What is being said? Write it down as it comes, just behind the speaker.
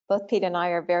both Pete and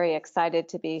I are very excited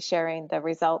to be sharing the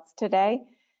results today.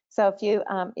 So if you,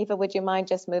 Eva, would you mind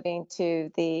just moving to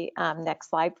the next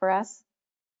slide for us?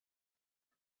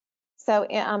 So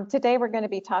today we're going to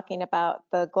be talking about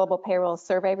the global payroll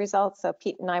survey results. So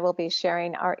Pete and I will be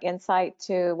sharing our insight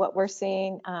to what we're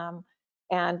seeing,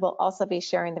 and we'll also be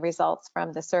sharing the results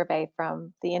from the survey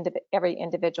from every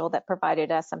individual that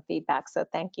provided us some feedback. So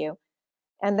thank you.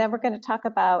 And then we're going to talk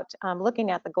about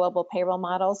looking at the global payroll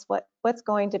models, what's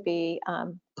going to be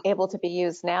able to be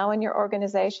used now in your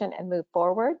organization and move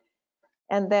forward.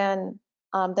 And then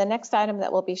the next item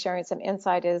that we'll be sharing some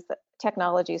insight is the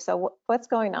technology. So what's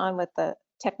going on with the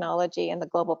technology in the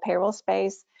global payroll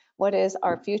space? What does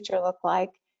our future look like?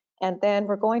 And then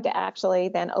we're going to actually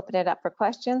then open it up for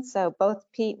questions. So both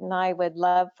Pete and I would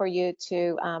love for you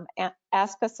to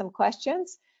ask us some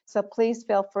questions. So please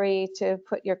feel free to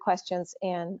put your questions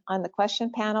in on the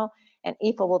question panel, and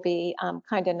Aoife will be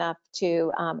kind enough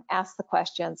to ask the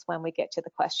questions when we get to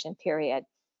the question period.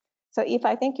 So Aoife,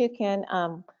 I think you can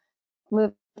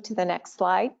move to the next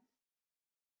slide.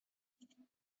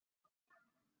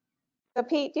 So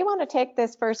Pete, do you want to take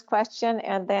this first question,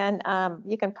 and then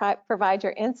you can provide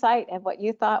your insight and what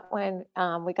you thought when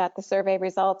we got the survey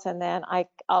results, and then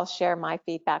I'll share my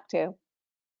feedback too.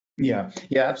 Yeah,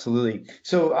 absolutely.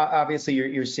 So obviously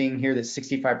you're seeing here that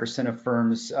 65% of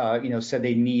firms, said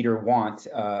they need or want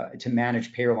to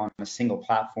manage payroll on a single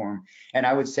platform. And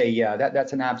I would say, yeah,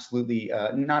 that's an absolutely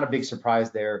not a big surprise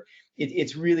there.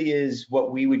 It really is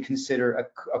what we would consider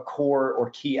a core or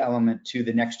key element to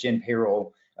the next gen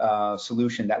payroll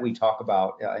solution that we talk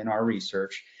about in our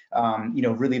research.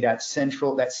 Really that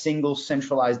single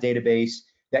centralized database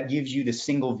that gives you the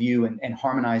single view and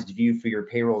harmonized view for your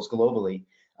payrolls globally.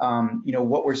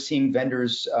 What we're seeing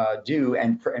vendors do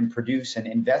and produce and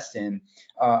invest in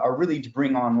are really to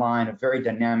bring online a very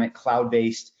dynamic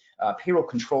cloud-based payroll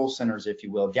control centers, if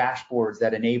you will, dashboards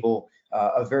that enable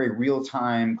a very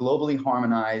real-time, globally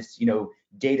harmonized,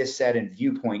 data set and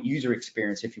viewpoint user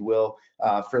experience, if you will,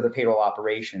 for the payroll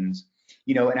operations.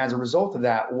 And as a result of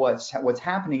that, what's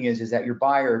happening is that your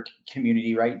buyer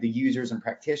community, right, the users and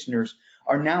practitioners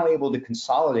are now able to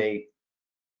consolidate.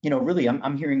 Really,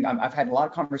 I've had a lot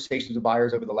of conversations with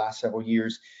buyers over the last several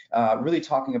years, really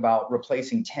talking about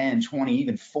replacing 10, 20,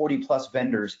 even 40 plus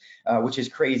vendors, which is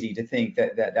crazy to think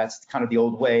that's kind of the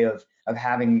old way of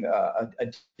having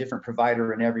a different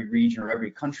provider in every region or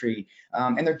every country.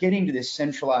 And they're getting to this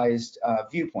centralized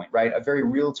viewpoint, right? A very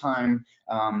real-time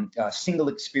single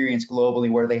experience globally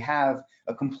where they have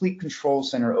a complete control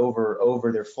center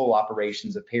over their full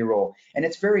operations of payroll. And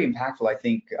it's very impactful, I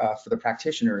think, for the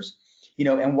practitioners.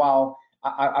 And while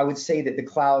I would say that the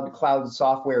cloud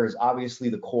software is obviously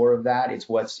the core of that, it's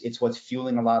what's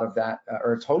fueling a lot of that,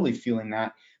 or totally fueling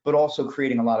that, but also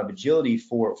creating a lot of agility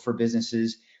for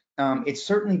businesses. It's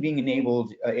certainly being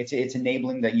enabled. It's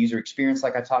enabling that user experience,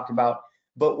 like I talked about.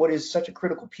 But what is such a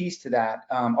critical piece to that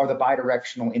are the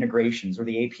bidirectional integrations, or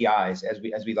the APIs, as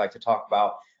we like to talk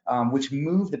about, which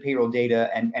move the payroll data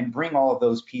and bring all of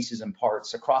those pieces and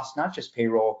parts across not just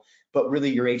payroll, but really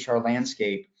your HR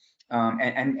landscape.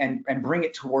 And bring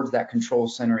it towards that control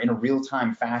center in a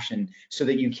real-time fashion so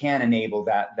that you can enable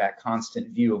that constant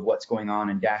view of what's going on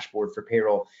in dashboard for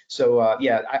payroll. So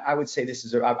I would say this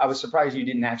is, I was surprised you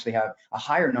didn't actually have a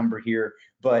higher number here,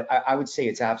 but I would say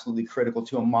it's absolutely critical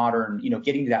to a modern,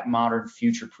 getting to that modern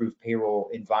future-proof payroll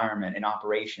environment and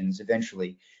operations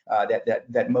eventually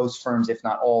that most firms, if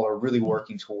not all, are really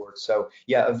working towards. So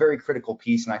yeah, a very critical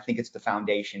piece, and I think it's the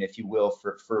foundation, if you will,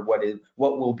 for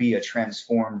what will be a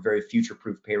transformed, very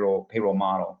future-proof payroll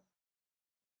model.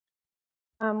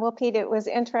 Well, Pete, it was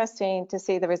interesting to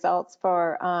see the results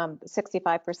for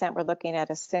 65% were looking at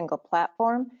a single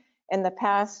platform. In the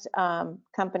past,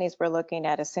 companies were looking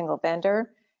at a single vendor,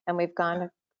 and we've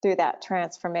gone through that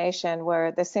transformation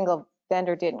where the single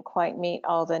vendor didn't quite meet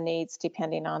all the needs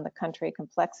depending on the country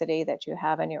complexity that you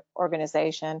have in your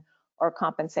organization or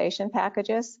compensation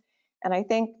packages. And I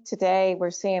think today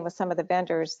we're seeing with some of the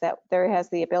vendors that there has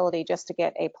the ability just to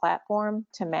get a platform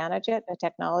to manage it, a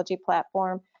technology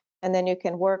platform, and then you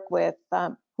can work with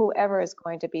whoever is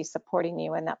going to be supporting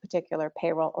you in that particular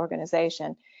payroll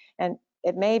organization. And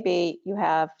it may be you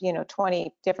have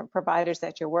 20 different providers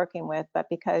that you're working with, but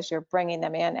because you're bringing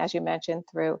them in, as you mentioned,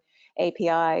 through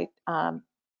API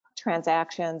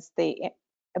transactions, the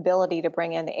ability to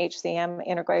bring in the HCM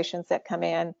integrations that come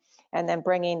in, and then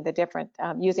bringing the different,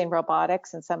 using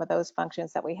robotics and some of those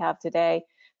functions that we have today,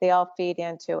 they all feed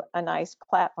into a nice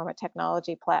platform, a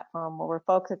technology platform where we're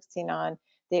focusing on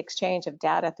the exchange of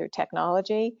data through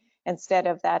technology instead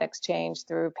of that exchange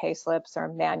through payslips or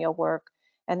manual work.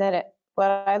 And then what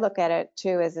I look at it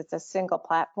too is it's a single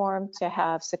platform to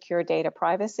have secure data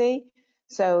privacy.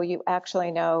 So you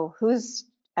actually know who's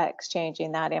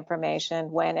exchanging that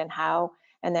information, when and how,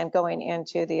 and then going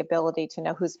into the ability to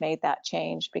know who's made that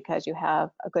change because you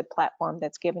have a good platform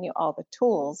that's given you all the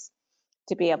tools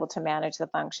to be able to manage the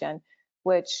function,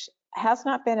 which has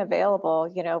not been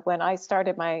available. You know, when I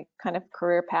started my kind of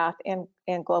career path in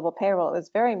global payroll, it was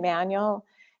very manual,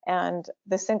 and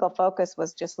the single focus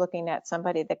was just looking at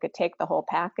somebody that could take the whole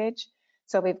package.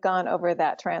 So we've gone over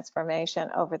that transformation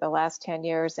over the last 10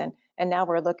 years, and now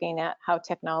we're looking at how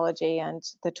technology and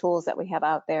the tools that we have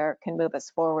out there can move us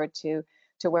forward to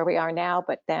where we are now,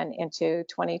 but then into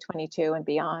 2022 and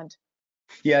beyond.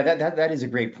 Yeah, that is a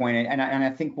great point, and I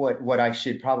think what I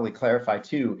should probably clarify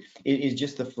too is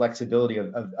just the flexibility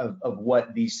of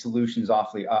what these solutions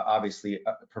obviously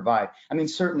provide. I mean,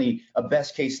 certainly a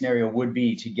best case scenario would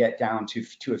be to get down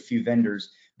to a few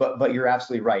vendors, but you're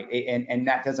absolutely right, and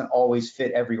that doesn't always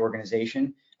fit every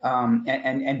organization.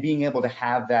 And being able to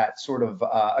have that sort of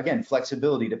again,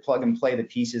 flexibility to plug and play the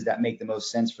pieces that make the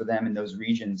most sense for them in those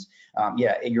regions.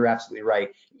 Yeah, you're absolutely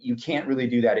right. You can't really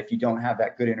do that if you don't have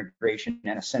that good integration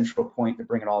and a central point to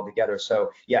bring it all together.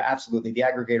 So yeah, absolutely. The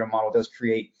aggregator model does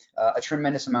create a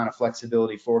tremendous amount of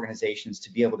flexibility for organizations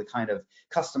to be able to kind of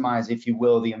customize, if you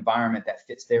will, the environment that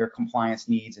fits their compliance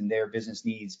needs and their business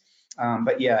needs.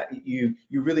 But yeah, you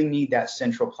really need that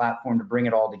central platform to bring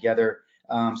it all together.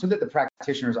 So that the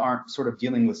practitioners aren't sort of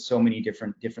dealing with so many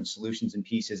different solutions and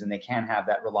pieces, and they can have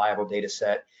that reliable data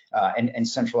set and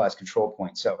centralized control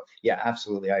point. So yeah,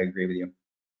 absolutely, I agree with you.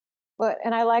 Well,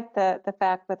 and I like the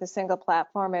fact with a single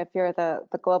platform, if you're the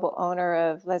global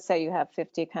owner of, let's say you have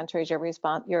 50 countries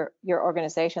your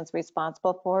organization's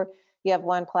responsible for, you have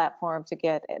one platform to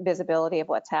get visibility of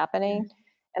what's happening.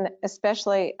 And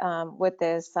especially with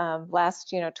this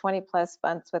last 20 plus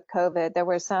months with COVID, there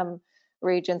were some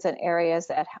regions and areas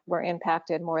that were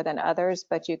impacted more than others,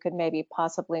 but you could maybe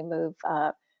possibly move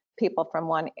people from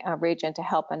one region to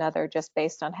help another just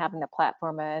based on having the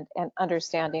platform and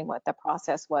understanding what the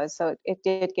process was. So it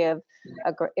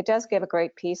does give a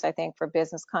great piece, I think, for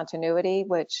business continuity,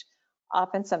 which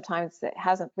often sometimes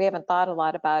we haven't thought a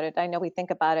lot about it. I know we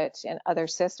think about it in other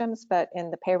systems, but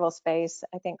in the payroll space,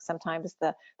 I think sometimes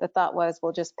the thought was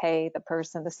we'll just pay the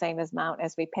person the same amount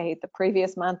as we paid the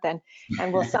previous month, and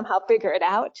we'll somehow figure it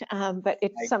out. But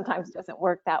it sometimes doesn't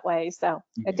work that way. So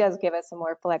it does give us some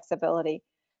more flexibility.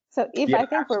 So Eva, Yeah, I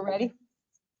think we're ready.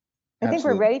 I think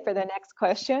we're absolutely. ready for the next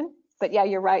question. But yeah,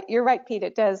 you're right. You're right, Pete.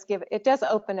 It does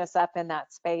open us up in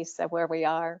that space of where we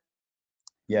are.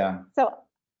 Yeah. So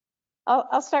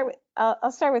I'll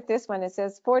start with this one. It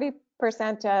says 40%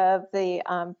 of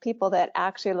the people that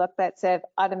actually looked at said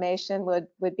automation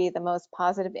would be the most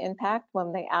positive impact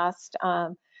when they asked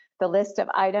the list of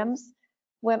items.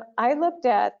 When I looked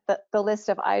at the list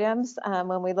of items,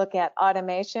 when we look at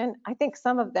automation, I think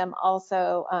some of them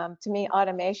also, to me,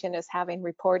 automation is having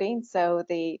reporting. So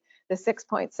the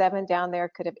 6.7 down there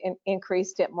could have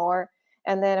increased it more.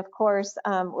 And then, of course,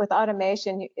 with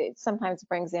automation, it sometimes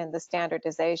brings in the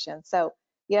standardization. So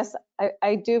yes,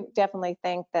 I do definitely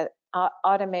think that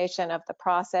automation of the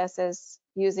processes,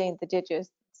 using the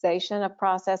digitization of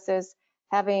processes,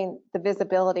 having the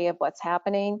visibility of what's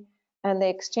happening, and the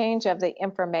exchange of the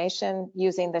information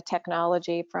using the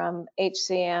technology from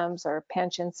HCMs or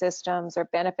pension systems or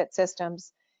benefit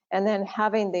systems, and then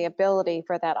having the ability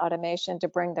for that automation to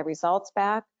bring the results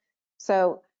back.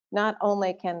 So not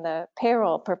only can the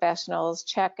payroll professionals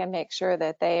check and make sure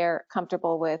that they are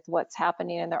comfortable with what's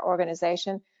happening in their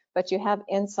organization, but you have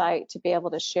insight to be able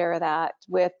to share that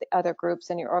with the other groups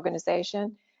in your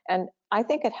organization. And I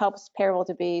think it helps payroll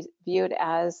to be viewed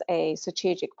as a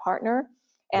strategic partner.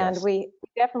 And Yes. we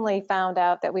definitely found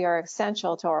out that we are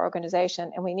essential to our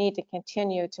organization, and we need to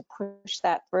continue to push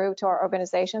that through to our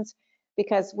organizations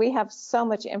because we have so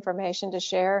much information to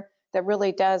share that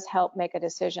really does help make a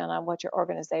decision on what your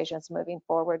organization is moving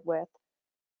forward with.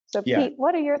 So Yeah. Pete,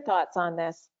 what are your thoughts on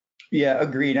this? Yeah,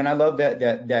 agreed. And I love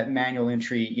that manual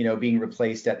entry, being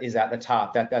replaced is at the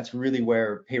top. That's really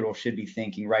where payroll should be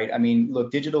thinking, right? I mean,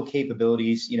 look, digital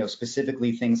capabilities,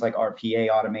 specifically things like RPA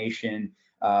automation,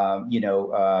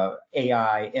 AI,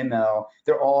 ML,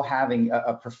 they're all having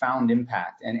a profound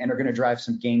impact and are going to drive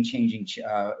some game-changing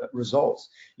results,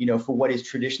 for what has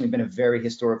traditionally been a very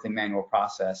historically manual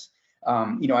process.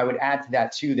 I would add to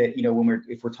that too that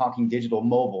if we're talking digital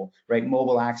mobile, right,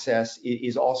 mobile access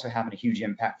is also having a huge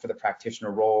impact for the practitioner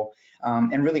role,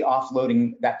 and really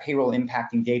offloading that payroll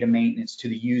impacting data maintenance to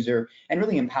the user and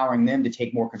really empowering them to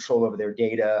take more control over their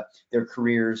data, their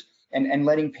careers, and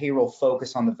letting payroll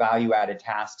focus on the value-added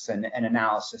tasks and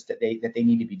analysis that they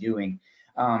need to be doing.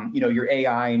 Your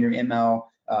AI and your ML,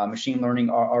 machine learning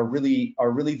are really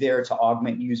there to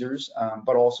augment users,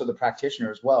 but also the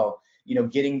practitioner as well.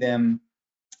 Getting them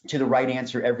to the right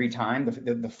answer every time,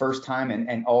 the first time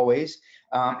and always,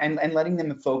 and letting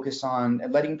them focus on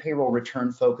letting payroll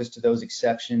return focus to those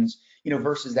exceptions,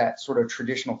 versus that sort of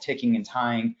traditional ticking and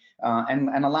tying,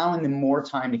 and allowing them more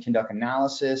time to conduct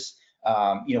analysis,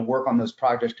 work on those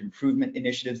project improvement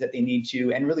initiatives that they need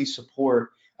to, and really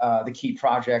support the key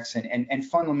projects and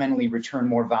fundamentally return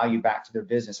more value back to their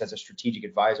business as a strategic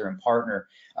advisor and partner.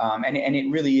 And it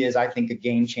really is, I think, a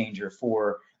game changer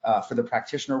for the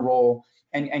practitioner role.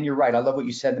 And you're right. I love what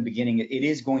you said in the beginning. It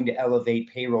is going to elevate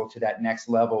payroll to that next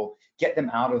level, get them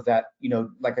out of that,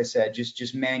 like I said,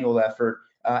 just manual effort,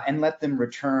 and let them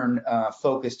return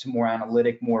focus to more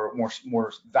analytic,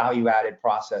 more value-added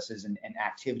processes and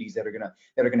activities that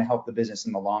are gonna help the business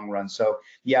in the long run. So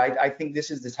yeah, I think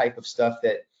this is the type of stuff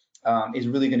that is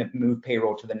really going to move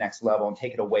payroll to the next level and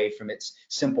take it away from its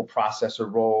simple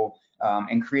processor role,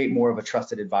 and create more of a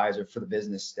trusted advisor for the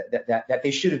business that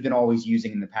they should have been always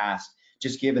using in the past,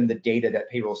 just given the data that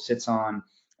payroll sits on,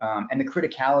 and the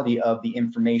criticality of the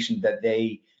information that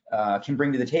they can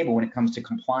bring to the table when it comes to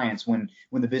compliance, when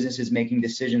the business is making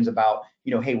decisions about,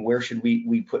 hey, where should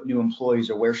we put new employees,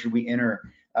 or where should we enter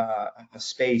a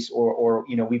space, or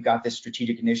we've got this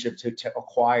strategic initiative to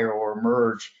acquire or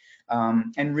merge.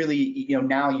 And really,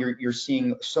 now you're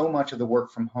seeing so much of the work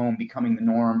from home becoming the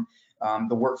norm.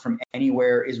 The work from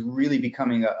anywhere is really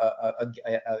becoming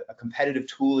a competitive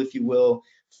tool, if you will,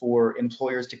 for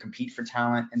employers to compete for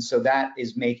talent. And so that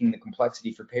is making the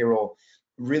complexity for payroll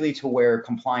really to where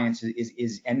compliance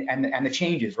is and the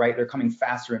changes, right? They're coming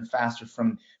faster and faster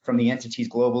from the entities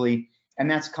globally. And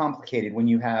that's complicated when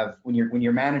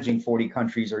you're managing 40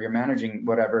 countries, or you're managing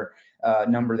whatever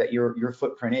number that your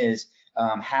footprint is.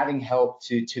 Having help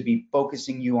to be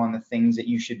focusing you on the things that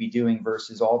you should be doing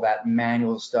versus all that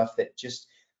manual stuff that just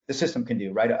the system can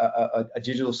do, right? A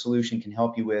digital solution can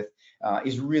help you with,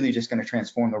 is really just going to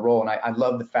transform the role. And I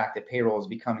love the fact that payroll is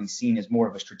becoming seen as more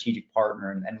of a strategic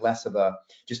partner and less of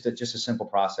just a simple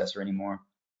processor anymore.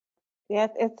 Yeah,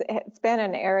 it's been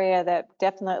an area that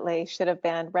definitely should have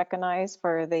been recognized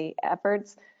for the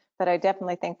efforts, but I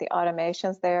definitely think the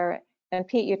automation's there. And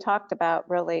Pete, you talked about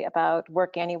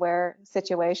work anywhere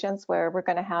situations where we're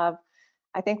going to have,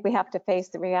 I think we have to face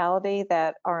the reality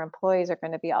that our employees are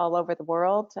going to be all over the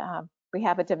world. We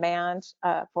have a demand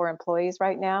for employees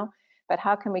right now, but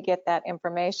how can we get that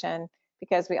information?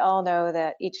 Because we all know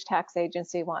that each tax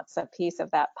agency wants a piece of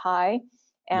that pie.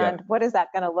 Yeah. And what is that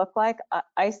going to look like?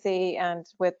 I see, and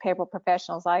with payroll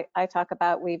professionals, I talk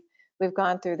about we've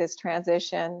gone through this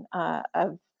transition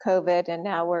of COVID, and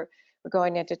now we're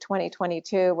going into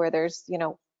 2022 where there's,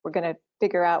 we're going to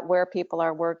figure out where people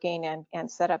are working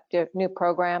and set up new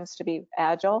programs to be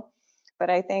agile.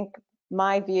 But I think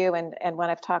my view, and when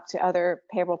I've talked to other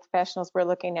payroll professionals, we're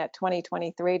looking at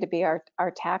 2023 to be our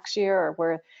tax year, or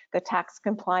where the tax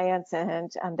compliance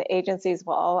and the agencies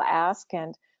will all ask,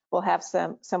 and we'll have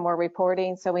some more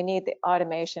reporting. So we need the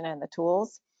automation and the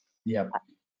tools. Yeah.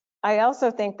 I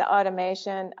also think the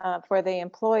automation for the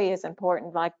employee is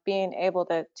important, like being able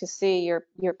to see your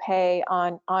pay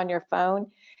on your phone,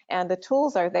 and the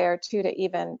tools are there too to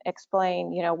even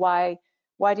explain,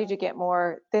 why did you get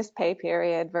more this pay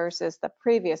period versus the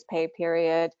previous pay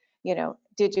period?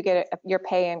 Did you get your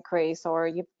pay increase, or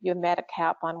you met a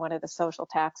cap on one of the social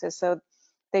taxes? So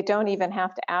they don't even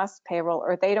have to ask payroll,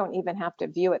 or they don't even have to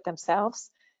view it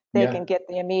themselves. They can get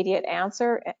the immediate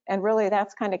answer. And really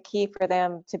that's kind of key for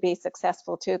them to be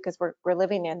successful too, because we're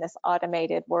living in this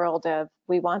automated world of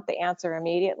we want the answer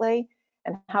immediately.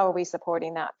 And how are we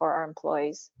supporting that for our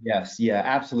employees? Yes, yeah,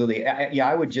 absolutely.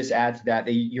 I would just add to that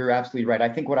you're absolutely right. I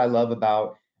think what I love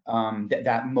about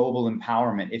that mobile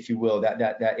empowerment, if you will,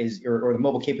 that is, or the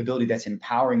mobile capability that's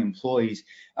empowering employees,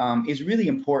 is really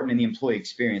important in the employee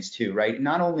experience too, right?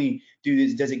 Not only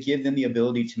does it give them the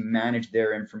ability to manage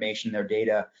their information, their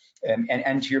data,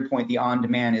 and to your point, the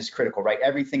on-demand is critical, right?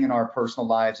 Everything in our personal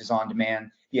lives is on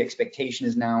demand. The expectation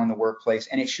is now in the workplace,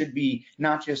 and it should be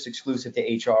not just exclusive to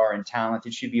HR and talent.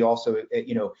 It should be also,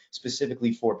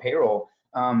 specifically for payroll.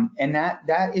 And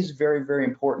that is very, very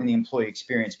important in the employee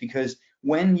experience, because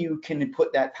when you can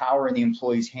put that power in the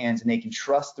employee's hands and they can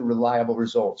trust the reliable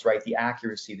results, right? The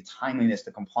accuracy, the timeliness,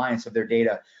 the compliance of their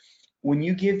data. When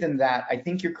you give them that, I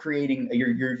think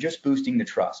you're just boosting the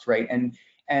trust, right?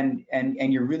 And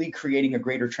you're really creating a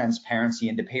greater transparency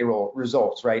into payroll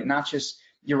results, right? Not just,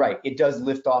 you're right, it does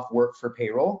lift off work for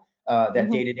payroll, that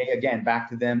day to day, again, back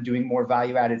to them doing more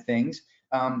value added things.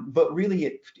 But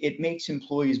really it makes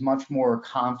employees much more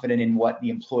confident in what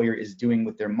the employer is doing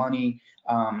with their money.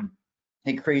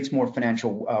 It creates more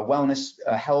financial wellness,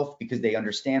 health, because they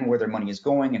understand where their money is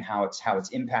going and how it's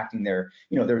impacting their,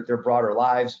 their broader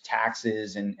lives,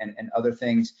 taxes, and other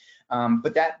things.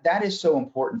 But that is so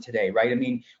important today, right? I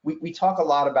mean, we talk a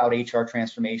lot about HR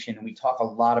transformation, and we talk a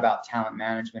lot about talent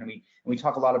management, and we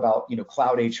talk a lot about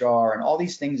cloud HR and all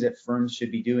these things that firms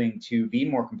should be doing to be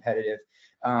more competitive.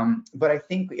 But I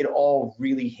think it all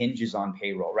really hinges on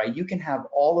payroll, right? You can have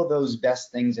all of those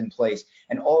best things in place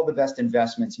and all the best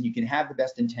investments, and you can have the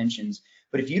best intentions,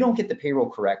 but if you don't get the payroll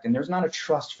correct, and there's not a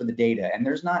trust for the data, and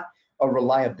there's not a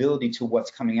reliability to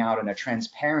what's coming out, and a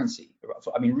transparency.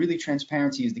 I mean, really,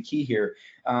 transparency is the key here.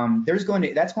 That's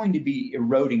going to be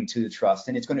eroding to the trust,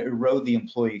 and it's going to erode the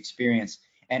employee experience,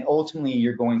 and ultimately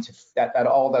you're going to that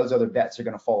all those other bets are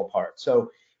going to fall apart.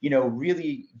 So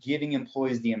really giving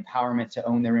employees the empowerment to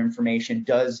own their information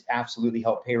does absolutely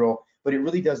help payroll, but it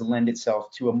really does lend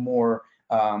itself to a more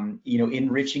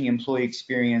enriching employee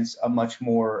experience, a much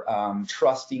more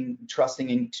trusting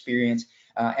experience.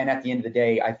 And at the end of the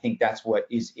day, I think that's what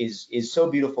is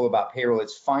so beautiful about payroll.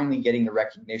 It's finally getting the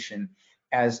recognition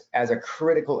as a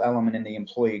critical element in the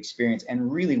employee experience,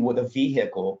 and really with a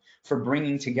vehicle for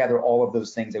bringing together all of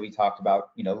those things that we talked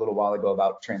about, a little while ago,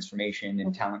 about transformation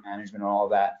and talent management and all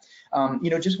of that.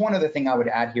 Just one other thing I would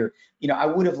add here, I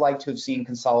would have liked to have seen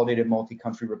consolidated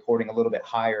multi-country reporting a little bit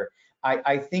higher.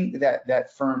 I think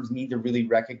that firms need to really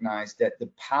recognize that the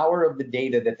power of the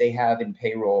data that they have in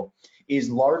payroll is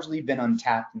largely been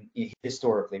untapped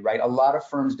historically, right? A lot of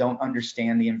firms don't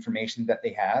understand the information that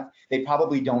they have. They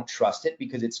probably don't trust it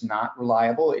because it's not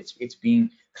reliable. It's being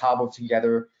cobbled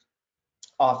together.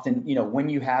 Often, when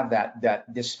you have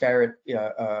that disparate,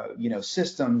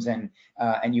 systems, and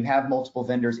you have multiple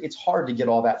vendors, it's hard to get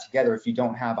all that together if you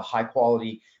don't have a high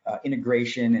quality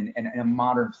integration and a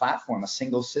modern platform, a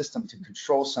single system to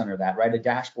control center that, right? A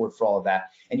dashboard for all of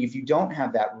that. And if you don't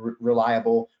have that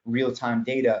reliable real-time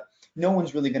data, no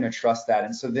one's really going to trust that.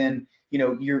 And so then,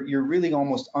 you're really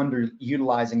almost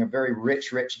underutilizing a very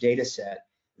rich data set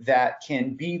that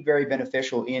can be very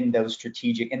beneficial in that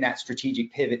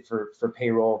strategic pivot for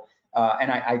payroll.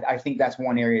 And I think that's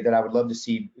one area that I would love to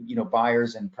see,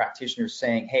 buyers and practitioners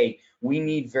saying, hey, we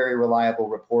need very reliable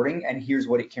reporting, and here's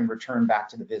what it can return back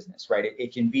to the business, right?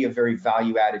 It can be a very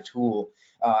value-added tool.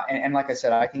 And like I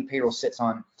said, I think payroll sits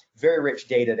on very rich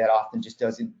data that often just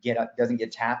doesn't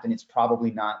get tapped, and it's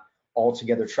probably not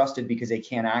altogether trusted because they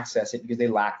can't access it because they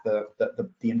lack the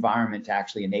environment to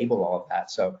actually enable all of that.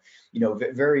 So,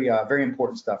 very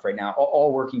important stuff right now,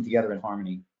 all working together in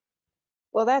harmony.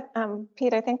 Well,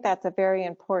 Pete, I think that's a very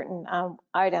important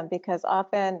item, because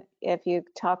often if you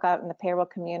talk out in the payroll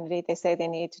community, they say they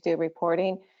need to do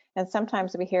reporting, and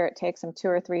sometimes we hear it takes them 2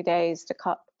 or 3 days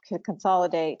to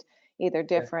consolidate either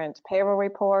different payroll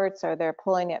reports, or they're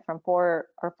pulling it from 4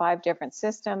 or 5 different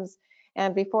systems.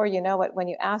 And before you know it,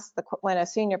 when a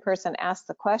senior person asks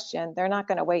the question, they're not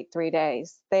going to wait 3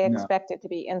 days. They expect it to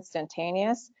be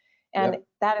instantaneous. And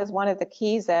that is one of the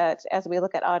keys that, as we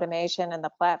look at automation and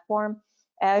the platform,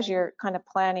 as you're kind of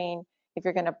planning, if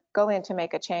you're going to go in to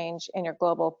make a change in your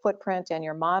global footprint and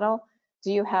your model,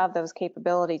 do you have those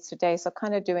capabilities today? So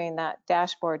kind of doing that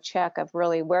dashboard check of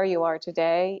really where you are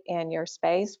today in your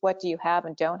space, what do you have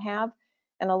and don't have?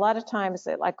 And a lot of times,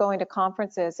 like going to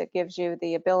conferences, it gives you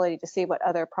the ability to see what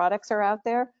other products are out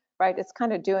there, right? It's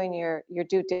kind of doing your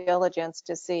due diligence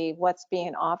to see what's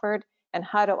being offered, and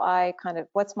how do I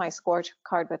what's my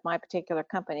scorecard with my particular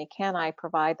company? Can I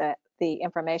provide the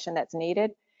information that's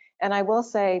needed? And I will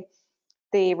say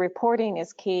the reporting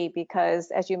is key,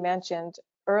 because as you mentioned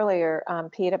earlier,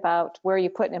 Pete, about where you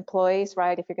put employees,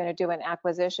 right? If you're going to do an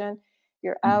acquisition,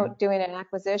 you're out doing an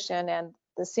acquisition, and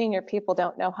the senior people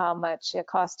don't know how much it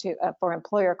costs for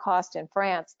employer cost in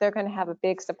France. They're going to have a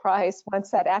big surprise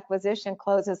once that acquisition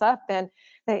closes up, and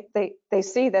they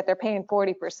see that they're paying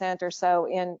 40% or so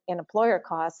in employer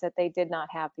costs that they did not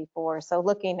have before. So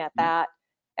looking at that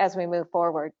as we move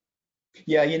forward.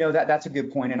 Yeah, that's a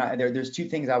good point. And there's 2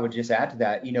 things I would just add to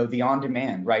that. The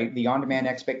on-demand, right? The on-demand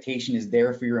expectation is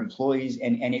there for your employees,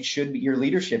 and it should be, your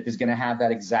leadership is going to have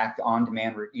that exact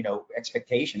on-demand,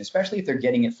 expectation, especially if they're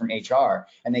getting it from HR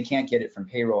and they can't get it from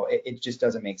payroll. It just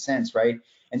doesn't make sense, right?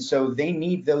 And so they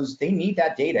need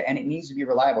that data, and it needs to be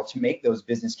reliable to make those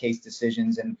business case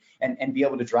decisions and be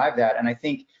able to drive that. And I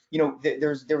think,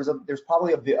 there's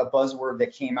probably a buzzword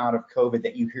that came out of COVID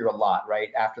that you hear a lot, right?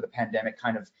 After the pandemic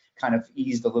kind of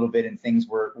eased a little bit and things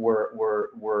were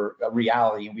a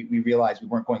reality, and we realized we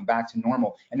weren't going back to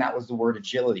normal, and that was the word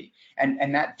agility.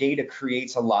 And that data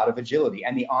creates a lot of agility,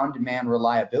 and the on-demand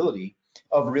reliability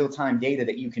of real-time data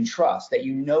that you can trust, that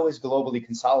is globally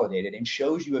consolidated and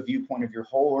shows you a viewpoint of your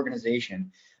whole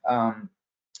organization.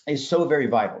 is so very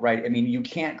vital, right? I mean, you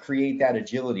can't create that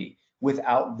agility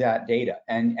without that data.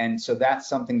 And so that's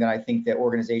something that I think that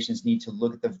organizations need to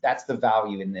look at. That's the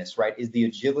value in this, right? Is the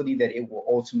agility that it will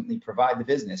ultimately provide the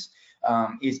business,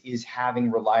 is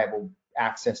having reliable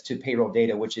access to payroll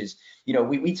data, which is,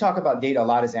 we talk about data a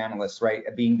lot as analysts, right?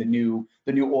 Being the new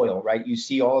oil, right? You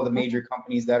see all of the major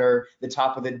companies that are the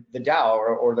top of the Dow,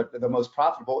 or the most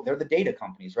profitable, they're the data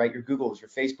companies, right? Your Googles, your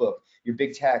Facebook, your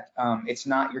big tech. It's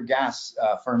not your gas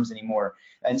firms anymore.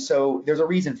 And so there's a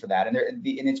reason for that, and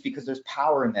it's because there's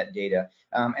power in that data.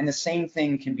 And the same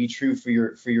thing can be true for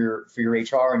your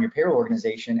HR and your payroll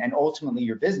organization, and ultimately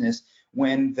your business.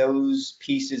 When those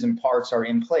pieces and parts are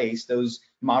in place, those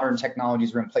modern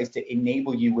technologies are in place to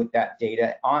enable you with that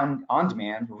data on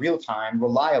demand, real time,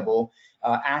 reliable,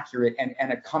 accurate,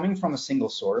 and coming from a single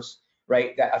source,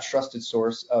 right? That a trusted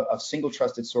source, a single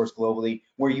trusted source globally,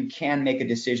 where you can make a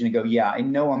decision and go, yeah, I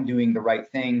know I'm doing the right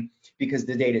thing because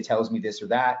the data tells me this or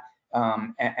that,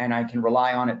 and I can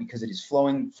rely on it because it is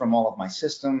flowing from all of my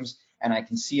systems, and I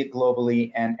can see it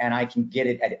globally, and I can get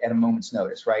it at a moment's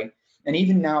notice, right? And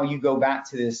even now, you go back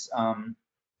to this,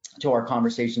 to our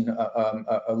conversation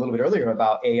a little bit earlier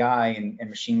about AI and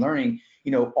machine learning.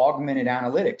 Augmented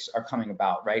analytics are coming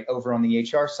about, right, over on the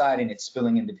HR side, and it's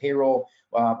spilling into payroll,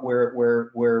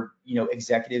 where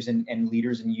executives and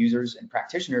leaders and users and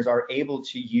practitioners are able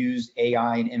to use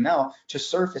AI and ML to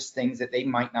surface things that they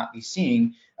might not be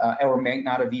seeing, or might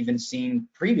not have even seen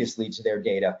previously to their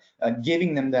data,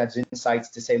 giving them those insights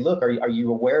to say, look, are you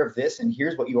aware of this? And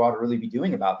here's what you ought to really be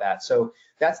doing about that. So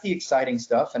that's the exciting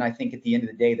stuff. And I think at the end of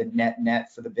the day, the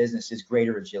net for the business is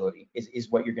greater agility, is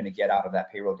what you're going to get out of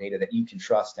that payroll data that you can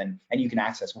trust and you can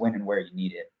access when and where you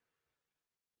need it.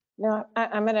 No,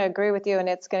 I'm going to agree with you, and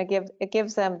it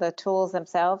gives them the tools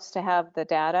themselves to have the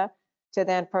data to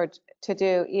then to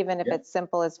do, even if it's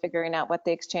simple as figuring out what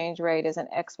the exchange rate is in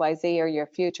XYZ, or your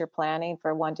future planning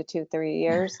for 1 to 2, 3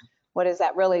 years. What does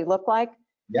that really look like?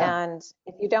 Yeah. And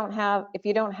if you don't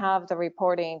have the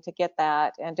reporting to get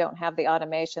that, and don't have the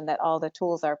automation that all the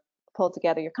tools are pulled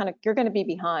together, you're going to be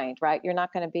behind, right? You're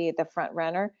not going to be the front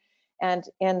runner. And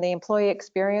in the employee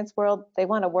experience world, they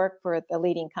want to work for the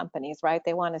leading companies, right?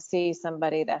 They want to see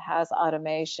somebody that has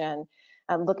automation,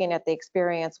 looking at the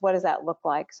experience. What does that look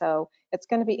like? So it's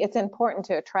important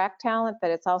to attract talent,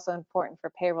 but it's also important for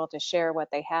payroll to share what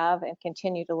they have and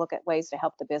continue to look at ways to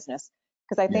help the business.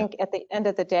 Because I think at the end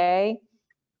of the day,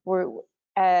 we're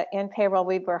in payroll,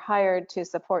 we were hired to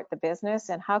support the business,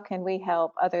 and how can we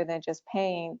help other than just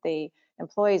paying the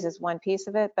employees is one piece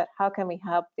of it, but how can we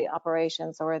help the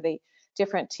operations or the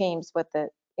different teams with the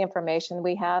information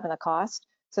we have and the cost,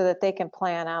 so that they can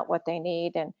plan out what they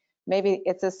need. And maybe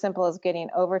it's as simple as getting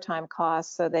overtime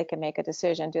costs so they can make a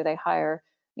decision. Do they hire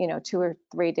 2 or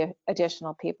 3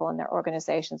 additional people in their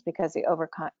organizations, because the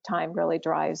overtime really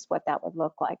drives what that would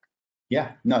look like.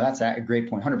 Yeah, no, that's a great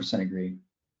point. 100% agree.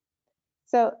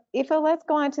 So Aoife, let's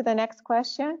go on to the next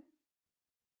question.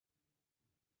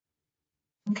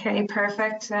 Okay,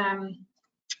 perfect. Oh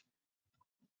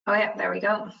yeah, there we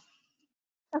go.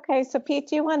 Okay, so Pete,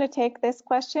 do you want to take this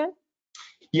question?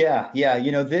 Yeah.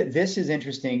 This is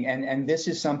interesting, and this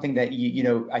is something that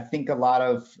I think a lot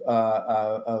of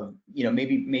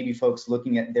maybe folks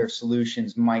looking at their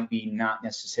solutions might be not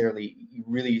necessarily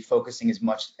really focusing as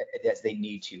much as they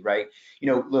need to, right?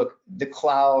 Look, the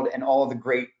cloud and all of the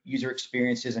great user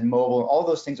experiences and mobile, all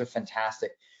those things are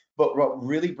fantastic. But what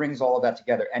really brings all of that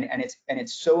together, and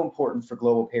it's so important for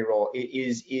global payroll,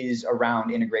 is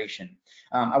around integration.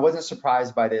 I wasn't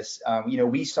surprised by this.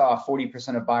 We saw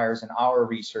 40% of buyers in our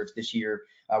research this year.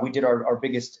 We did our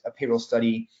biggest payroll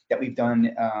study that we've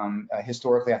done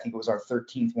historically. I think it was our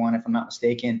 13th one, if I'm not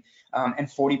mistaken. And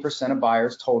 40% of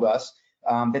buyers told us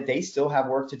that they still have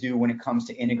work to do when it comes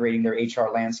to integrating their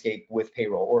HR landscape with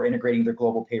payroll, or integrating their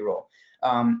global payroll.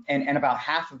 And about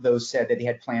half of those said that they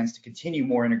had plans to continue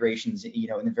more integrations,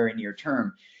 in the very near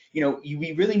term.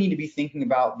 We really need to be thinking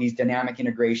about these dynamic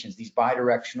integrations, these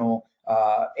bidirectional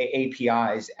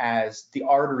APIs, as the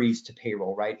arteries to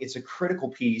payroll, right? It's a critical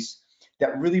piece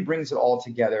that really brings it all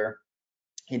together.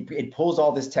 It pulls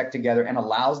all this tech together and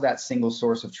allows that single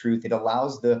source of truth. It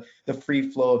allows the free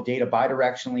flow of data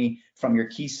bidirectionally from your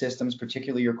key systems,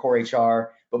 particularly your core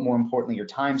HR, but more importantly, your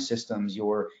time systems,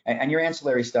 and your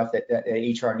ancillary stuff that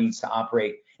HR needs to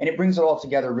operate. And it brings it all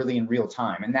together really in real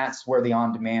time. And that's where the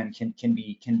on-demand can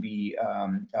be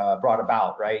brought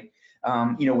about, right?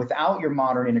 Without your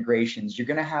modern integrations, you're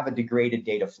going to have a degraded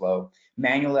data flow.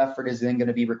 Manual effort is then going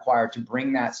to be required to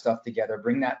bring that stuff together,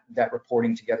 bring that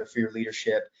reporting together for your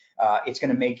leadership. It's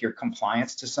going to make your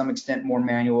compliance to some extent more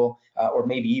manual, or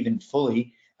maybe even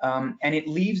fully. and it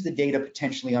leaves the data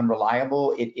potentially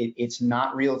unreliable. It's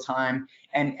not real time.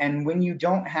 And when you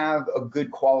don't have a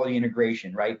good quality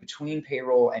integration, right, between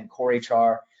payroll and core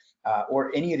HR,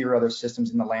 or any of your other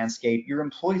systems in the landscape, your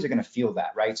employees are going to feel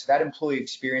that, right? So that employee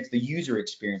experience, the user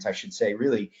experience, I should say,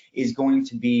 really is going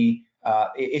to be,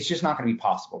 it's just not going to be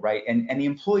possible, right? And the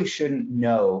employee shouldn't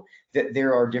know that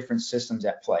there are different systems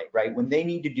at play, right? When they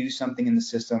need to do something in the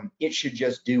system, it should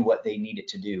just do what they need it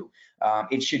to do.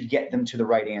 It should get them to the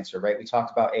right answer, right? We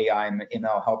talked about AI and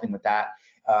ML helping with that.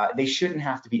 They shouldn't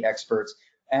have to be experts,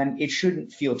 and it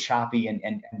shouldn't feel choppy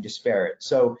and disparate.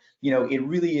 So, it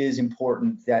really is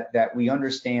important that we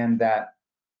understand that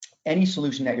any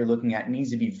solution that you're looking at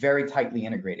needs to be very tightly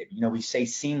integrated. We say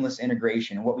seamless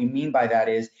integration. And what we mean by that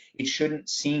is it shouldn't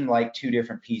seem like two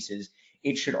different pieces.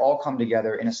 It should all come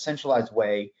together in a centralized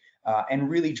way, and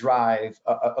really drive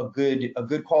a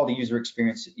good quality user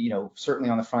experience,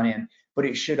 certainly on the front end, but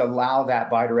it should allow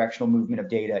that bidirectional movement of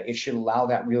data. It should allow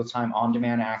that real-time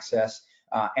on-demand access,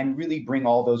 and really bring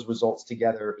all those results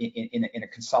together in a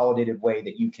consolidated way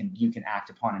that you can act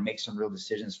upon and make some real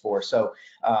decisions for. So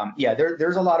yeah,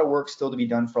 there's a lot of work still to be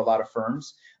done for a lot of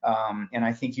firms, and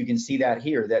I think you can see that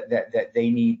here that they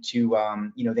need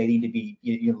to they need to be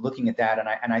looking at that.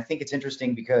 And I think it's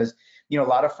interesting because a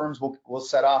lot of firms will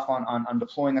set off on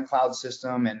deploying a cloud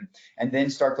system and then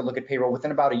start to look at payroll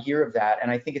within about a year of that.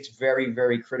 And I think it's very,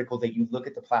 very critical that you look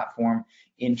at the platform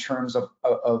in terms of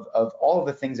all of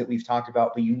the things that we've talked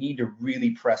about, but you need to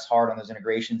really press hard on those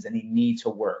integrations, and they need to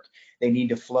work. They need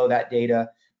to flow that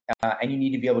data, and you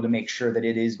need to be able to make sure that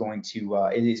it is going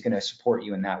to support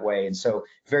you in that way. And so,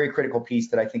 very critical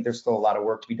piece that I think there's still a lot of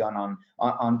work to be done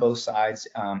on both sides.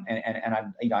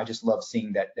 And I just love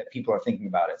seeing that people are thinking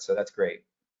about it. So that's great.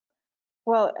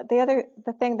 Well,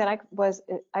 the thing that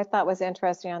I thought was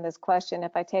interesting on this question,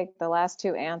 if I take the last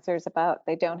two answers about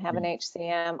they don't have an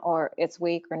HCM or it's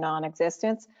weak or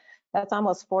non-existent, that's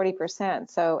almost 40%.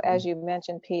 So as you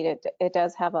mentioned, Pete, it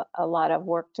does have a lot of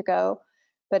work to go,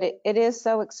 but it is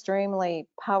so extremely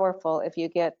powerful if you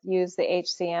use the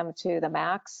HCM to the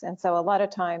max. And so a lot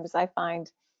of times I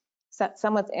find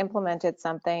someone's implemented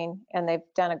something and they've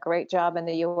done a great job in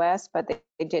the US, but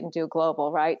they didn't do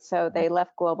global, right? So they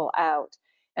left global out.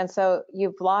 And so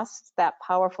you've lost that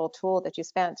powerful tool that you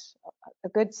spent a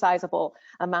good sizable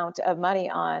amount of money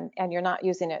on, and you're not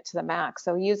using it to the max.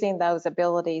 So using those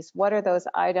abilities, what are those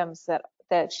items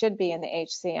that should be in the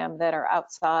HCM that are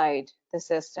outside the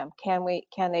system? Can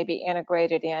they be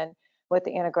integrated in with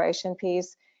the integration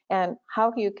piece? And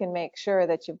how you can make sure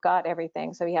that you've got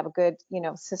everything so you have a good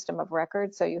system of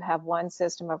record. So you have one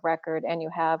system of record and you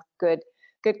have good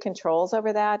controls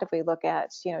over that. If we look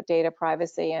at data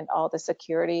privacy and all the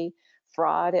security,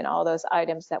 fraud, and all those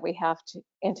items that we have to,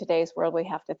 in today's world, we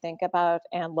have to think about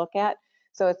and look at.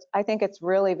 So I think it's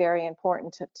really very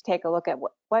important to take a look at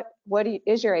what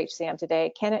is your HCM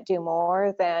today. Can it do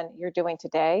more than you're doing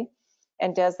today?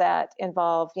 And does that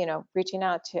involve reaching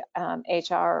out to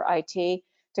HR or IT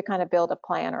to kind of build a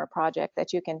plan or a project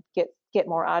that you can get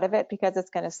more out of it, because it's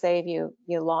going to save you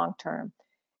long term.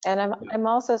 And I'm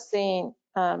also seeing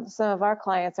some of our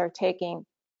clients are taking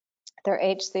their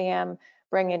HCM,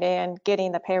 bring it in,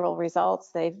 getting the payroll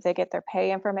results. They get their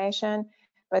pay information,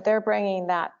 but they're bringing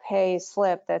that pay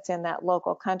slip that's in that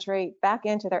local country back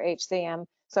into their HCM.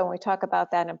 So when we talk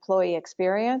about that employee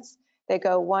experience, they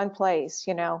go one place,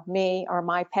 me or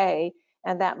my pay,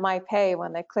 and that my pay,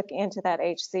 when they click into that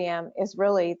HCM, is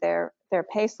really their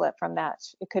pay slip from that.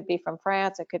 It could be from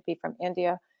France, it could be from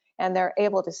India, and they're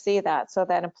able to see that. So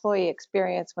that employee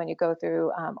experience, when you go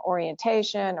through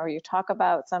orientation or you talk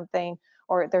about something,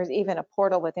 or there's even a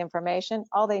portal with information,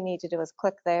 all they need to do is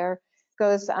click there.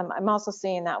 I'm also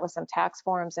seeing that with some tax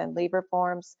forms and leaver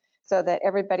forms, so that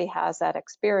everybody has that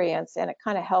experience, and it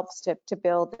kind of helps to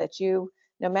build that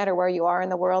no matter where you are in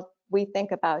the world, we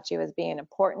think about you as being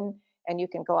important, and you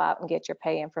can go out and get your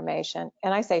pay information.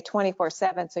 And I say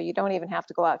 24/7, so you don't even have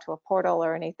to go out to a portal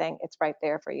or anything. It's right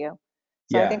there for you.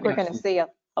 So Yeah, I think we're going to see a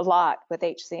lot with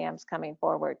HCMs coming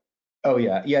forward. Oh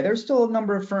yeah, there's still a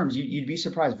number of firms, you'd be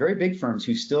surprised, very big firms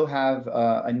who still have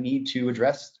a need to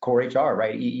address core HR,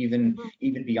 right? Even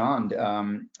beyond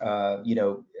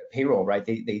payroll, right?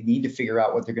 They need to figure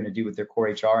out what they're going to do with their core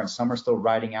HR, and some are still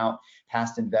riding out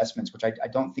past investments, which I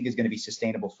don't think is going to be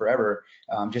sustainable forever,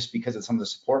 just because of some of the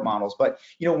support models. But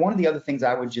one of the other things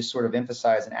I would just sort of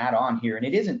emphasize and add on here, and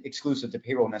it isn't exclusive to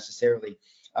payroll necessarily,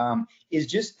 is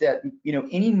just that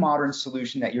any modern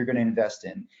solution that you're going to invest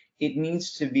in, it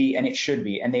needs to be, and it should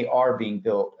be, and they are being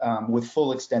built with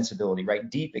full extensibility, right?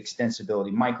 Deep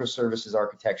extensibility, microservices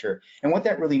architecture. And what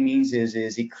that really means is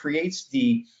it creates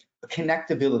the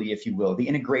connectability, if you will, the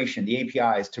integration, the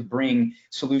APIs to bring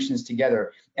solutions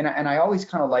together. And I always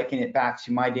kind of liken it back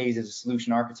to my days as a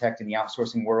solution architect in the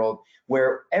outsourcing world,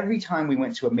 where every time we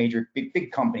went to a major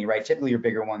big company, right, typically your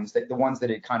bigger ones, the ones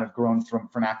that had kind of grown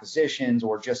from acquisitions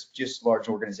or just large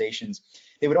organizations,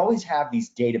 they would always have these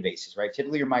databases, right?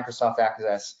 Typically your Microsoft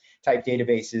Access type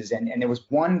databases, and there was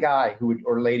one guy who would,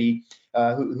 or lady,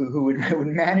 who would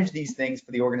manage these things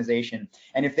for the organization.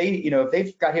 And if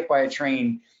they got hit by a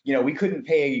train, we couldn't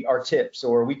pay our tips,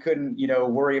 or we couldn't,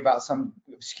 worry about some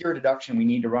obscure deduction we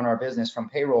need to run our business from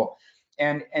payroll.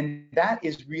 And that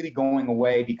is really going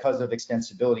away because of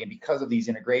extensibility and because of these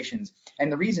integrations.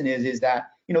 And the reason is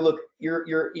that, look,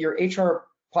 your HR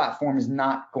platform is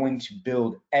not going to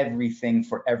build everything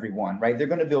for everyone, right? They're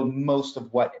going to build most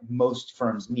of what most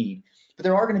firms need. But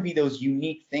there are going to be those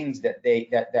unique things that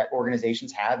that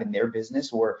organizations have in their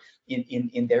business or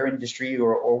in their industry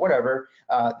or whatever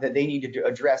that they need to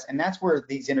address, and that's where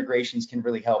these integrations can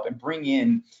really help and bring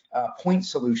in point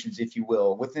solutions, if you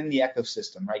will, within the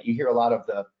ecosystem. Right? You hear a lot of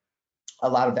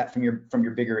that from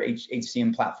your bigger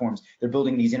HCM platforms. They're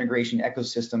building these integration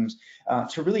ecosystems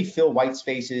to really fill white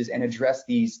spaces and address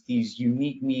these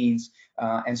unique needs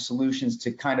and solutions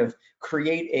to kind of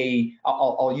create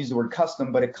I'll use the word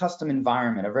custom, but a custom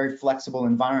environment, a very flexible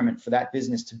environment for that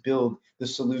business to build the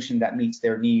solution that meets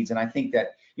their needs. And I think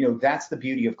that, that's the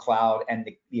beauty of cloud and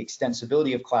the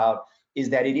extensibility of cloud,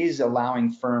 is that it is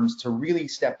allowing firms to really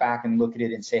step back and look at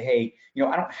it and say, hey,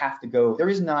 I don't have to go, there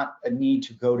is not a need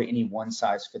to go to any one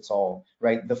size fits all,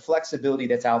 right? The flexibility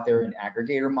that's out there in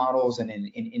aggregator models and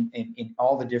in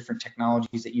all the different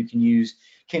technologies that you can use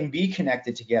can be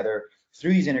connected together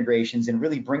through these integrations and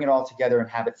really bring it all together and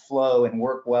have it flow and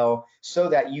work well, so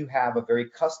that you have a very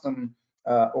custom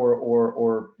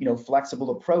or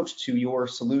flexible approach to your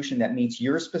solution that meets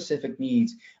your specific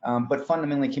needs, but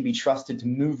fundamentally can be trusted to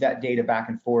move that data back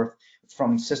and forth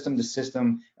from system to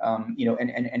system,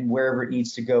 and wherever it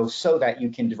needs to go, so that you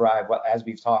can derive, as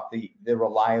we've talked, the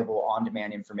reliable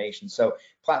on-demand information. So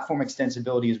platform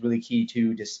extensibility is really key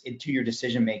to your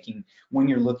decision making when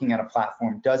you're looking at a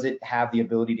platform. Does it have the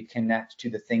ability to connect to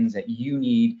the things that you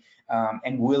need?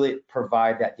 And will it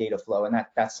provide that data flow? And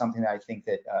that's something that I think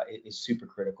that is super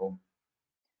critical.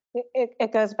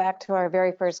 It goes back to our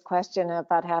very first question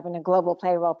about having a global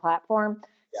payroll platform.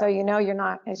 Yeah. So you're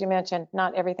not, as you mentioned,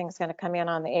 not everything's going to come in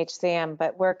on the HCM,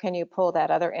 but where can you pull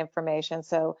that other information?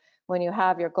 So when you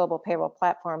have your global payroll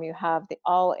platform, you have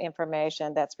all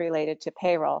information that's related to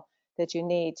payroll that you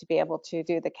need to be able to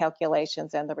do the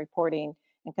calculations and the reporting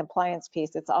and compliance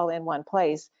piece. It's all in one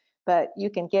place. But you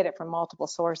can get it from multiple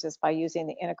sources by using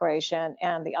the integration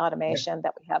and the automation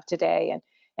that we have today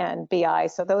and BI.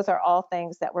 So those are all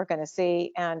things that we're going to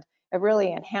see, and it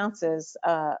really enhances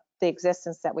the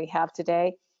existence that we have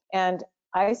today. And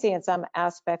I see in some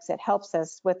aspects it helps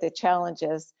us with the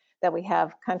challenges that we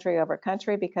have country over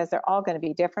country, because they're all going to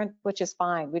be different, which is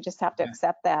fine. We just have to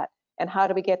accept that. And how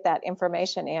do we get that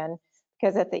information in?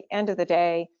 Because at the end of the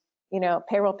day,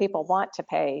 payroll people want to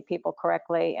pay people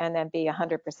correctly and then be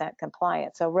 100%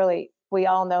 compliant. So really, we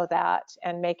all know that,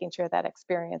 and making sure that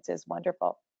experience is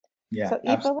wonderful. Yeah. So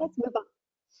Eva, let's move on.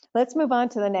 Let's move on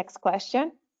to the next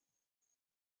question.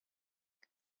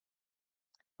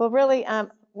 Well, really,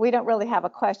 we don't really have a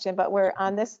question, but we're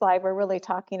on this slide, we're really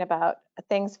talking about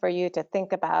things for you to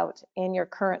think about in your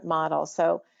current model.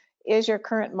 So is your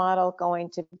current model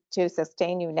going to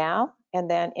sustain you now and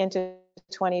then into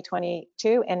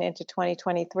 2022 and into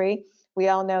 2023? We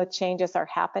all know changes are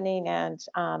happening, and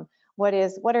what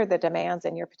are the demands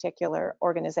in your particular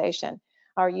organization?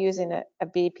 Are you using a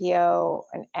BPO,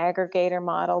 an aggregator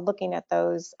model? Looking at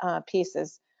those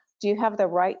pieces, do you have the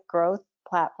right growth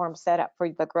platform set up for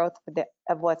the growth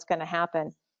of what's going to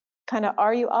happen? Kind of,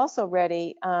 are you also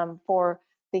ready for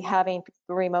having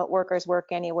remote workers work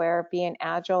anywhere, being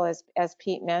agile, as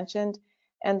Pete mentioned?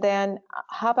 And then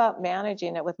how about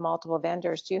managing it with multiple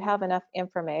vendors? Do you have enough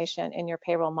information in your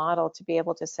payroll model to be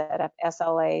able to set up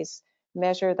SLAs,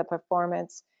 measure the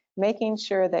performance, making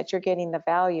sure that you're getting the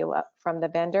value up from the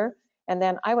vendor? And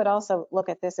then I would also look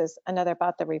at this as another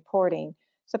about the reporting.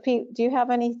 So Pete, do you have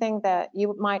anything that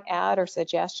you might add or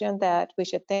suggestion that we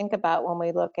should think about when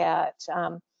we look at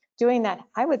doing that?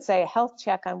 I would say a health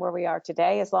check on where we are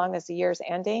today, as long as the year's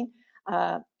ending,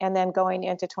 and then going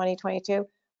into 2022.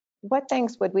 What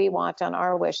things would we want on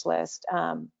our wish list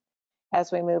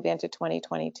as we move into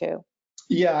 2022?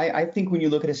 Yeah, I think when you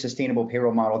look at a sustainable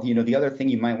payroll model, the other thing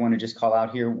you might want to just call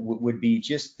out here would be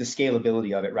just the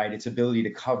scalability of it, right? Its ability to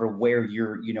cover where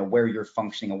you're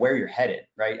functioning and where you're headed,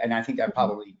 right? And I think that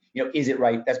probably, is it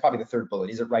right? That's probably the third bullet.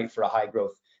 Is it right for a high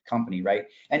growth company, right?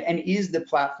 And is the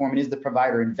platform and is the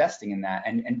provider investing in that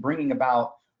and bringing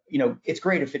about, it's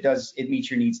great if it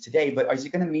meets your needs today, but is it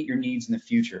going to meet your needs in the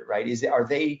future, right? Are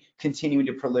they continuing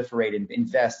to proliferate and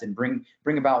invest and bring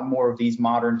about more of these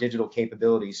modern digital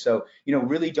capabilities? So,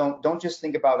 really don't just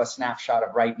think about a snapshot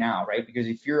of right now, right? Because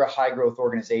if you're a high growth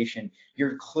organization,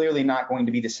 you're clearly not going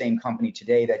to be the same company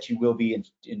today that you will be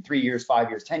in 3 years, 5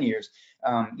 years, 10 years.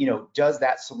 Does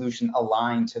that solution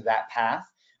align to that path?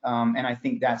 And I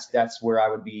think that's where I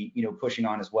would be, pushing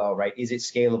on as well, right? Is it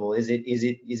scalable? Is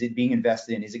it being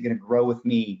invested in? Is it going to grow with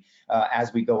me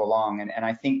as we go along? And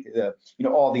I think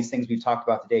all these things we've talked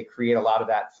about today create a lot of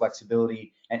that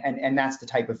flexibility, and that's the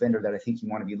type of vendor that I think you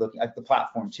want to be looking at. The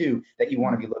platform too that you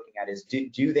want to be looking at is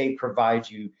do they provide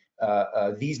you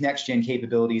these next gen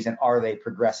capabilities, and are they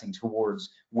progressing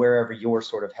towards wherever you're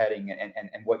sort of heading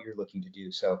and what you're looking to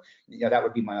do? So that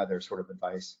would be my other sort of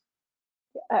advice.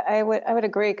 I would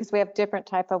agree, because we have different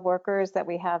type of workers that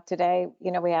we have today.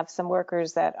 We have some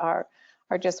workers that are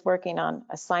just working on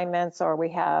assignments, or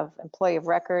we have employee of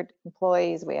record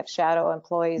employees, we have shadow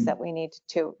employees that we need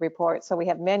to report. So we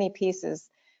have many pieces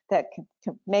that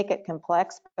can make it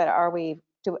complex, but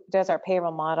does our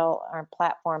payroll model, our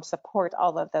platform support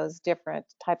all of those different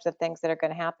types of things that are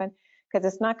going to happen? Because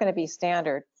it's not going to be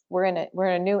standard. We're in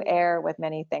a new era with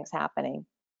many things happening.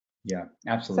 Yeah,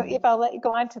 absolutely. So Eva, I'll let you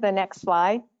go on to the next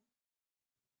slide.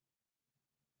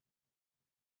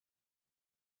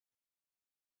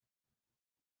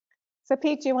 So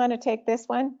Pete, do you want to take this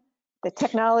one? The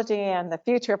technology and the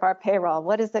future of our payroll.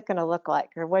 What is it going to look like?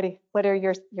 Or what are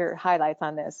your highlights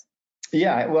on this?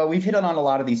 Yeah, well, we've hit on a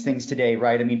lot of these things today,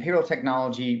 right? I mean, payroll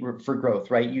technology for growth,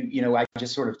 right? I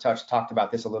just sort of talked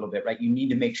about this a little bit, right? You need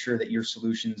to make sure that your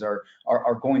solutions are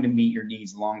going to meet your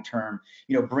needs long term.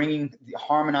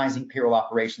 Harmonizing payroll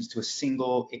operations to a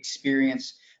single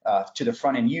experience to the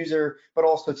front end user, but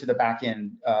also to the back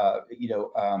end,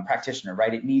 practitioner,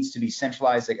 right? It needs to be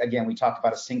centralized. Again, we talked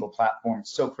about a single platform.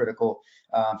 It's so critical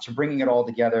to bringing it all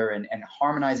together and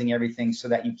harmonizing everything so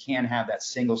that you can have that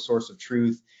single source of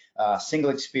truth. Single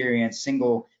experience,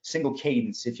 single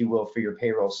cadence, if you will, for your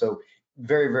payroll. So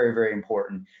very, very, very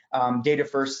important. Data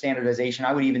first standardization.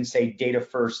 I would even say data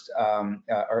first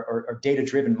or data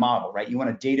driven model, right? You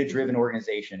want a data driven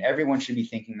organization. Everyone should be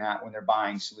thinking that when they're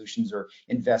buying solutions or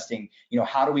investing.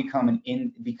 How do we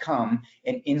become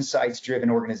an insights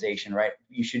driven organization, right?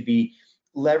 You should be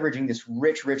leveraging this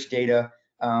rich data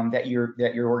that your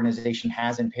organization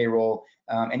has in payroll.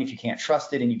 And if you can't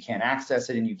trust it and you can't access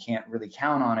it and you can't really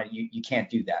count on it, you can't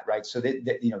do that, right? So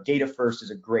data first is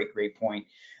a great point.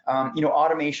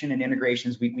 Automation and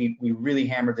integrations, we really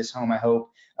hammered this home, I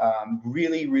hope.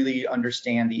 Really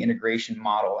understand the integration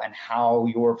model and how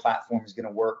your platform is going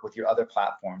to work with your other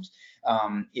platforms.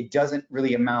 It doesn't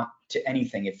really amount to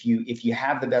anything if you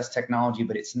have the best technology,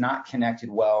 but it's not connected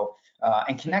well.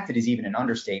 And connected is even an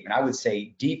understatement. I would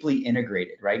say deeply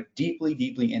integrated, right?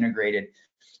 Deeply integrated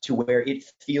to where it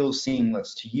feels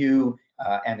seamless to you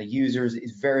and the users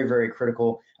is very, very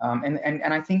critical. And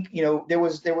I think there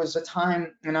was a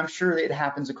time, and I'm sure it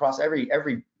happens across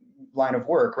every line of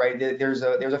work, right? There's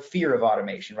a fear of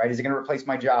automation, right? Is it going to replace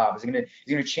my job? Is it going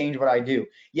to change what I do?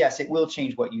 Yes, it will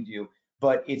change what you do,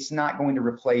 but it's not going to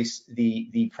replace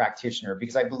the practitioner,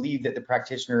 because I believe that the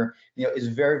practitioner is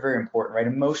very, very important, right?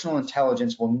 Emotional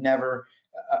intelligence will never,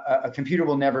 a computer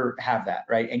will never have that,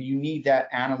 right? And you need that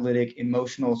analytic,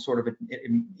 emotional sort of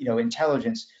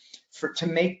intelligence to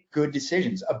make good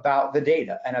decisions about the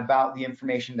data and about the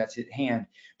information that's at hand.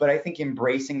 But I think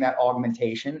embracing that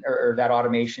augmentation or that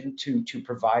automation to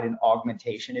provide an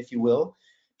augmentation, if you will,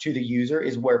 to the user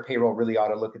is where payroll really ought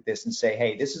to look at this and say,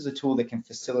 hey, this is a tool that can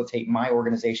facilitate my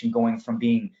organization going from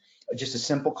being just a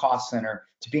simple cost center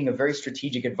to being a very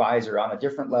strategic advisor on a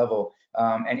different level,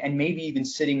 and maybe even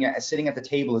sitting at the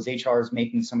table as HR is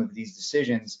making some of these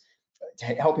decisions,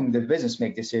 helping the business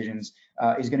make decisions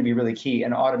is going to be really key.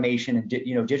 And automation and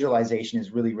digitalization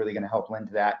is really going to help lend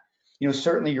to that.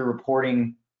 Certainly your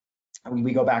reporting.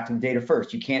 We go back to the data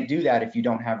first. You can't do that if you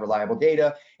don't have reliable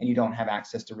data and you don't have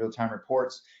access to real-time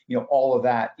reports. All of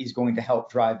that is going to help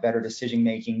drive better decision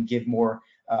making, give more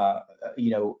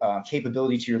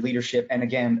capability to your leadership, and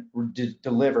again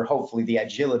deliver hopefully the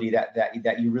agility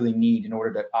that you really need in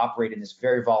order to operate in this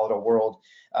very volatile world.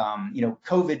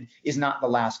 COVID is not the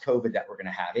last COVID that we're going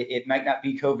to have. It might not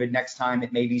be COVID next time.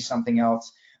 It may be something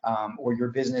else. Or your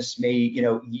business may,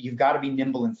 you've got to be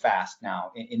nimble and fast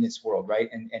now in this world, right?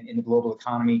 And in the global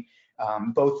economy,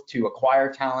 both to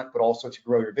acquire talent, but also to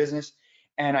grow your business.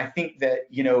 And I think that,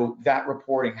 that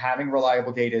reporting, having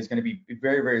reliable data is going to be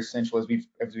very, very essential as we've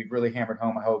really hammered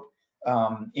home, I hope,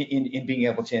 in being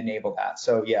able to enable that.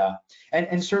 So yeah,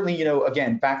 and certainly, you know,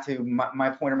 again, back to my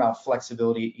point about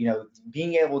flexibility, you know,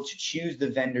 being able to choose the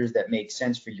vendors that make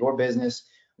sense for your business,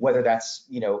 whether that's,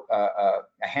 you know,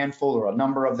 a handful or a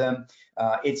number of them,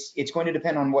 it's going to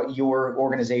depend on what your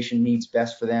organization needs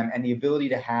best for them, and the ability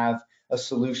to have a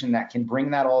solution that can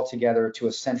bring that all together to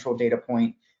a central data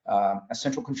point, a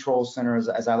central control center,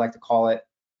 as I like to call it,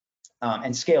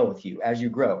 and scale with you as you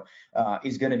grow,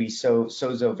 is going to be so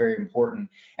very important.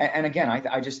 And again,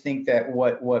 I just think that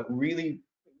what really,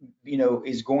 you know,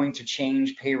 is going to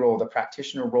change payroll, the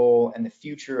practitioner role, and the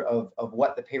future of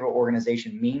what the payroll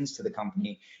organization means to the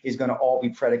company is going to all be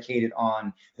predicated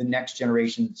on the next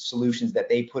generation solutions that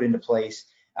they put into place,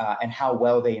 and how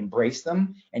well they embrace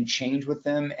them and change with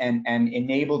them, and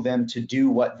enable them to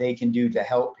do what they can do to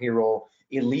help payroll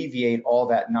alleviate all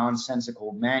that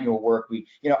nonsensical manual work.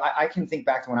 You know, I can think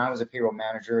back to when I was a payroll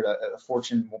manager at a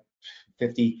Fortune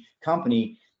 50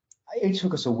 company. It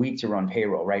took us a week to run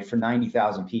payroll, right, for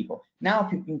 90,000 people.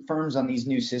 Now firms on these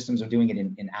new systems are doing it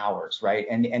in hours, right?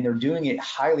 And they're doing it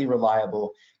highly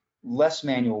reliable, less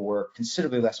manual work,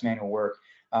 considerably less manual work.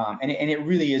 And it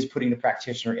really is putting the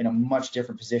practitioner in a much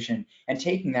different position, and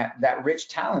taking that rich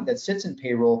talent that sits in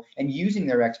payroll and using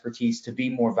their expertise to be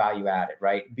more value added,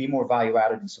 right? Be more value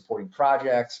added in supporting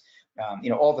projects, you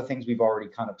know, all the things we've already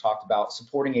kind of talked about,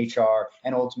 supporting HR,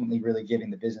 and ultimately really giving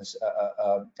the business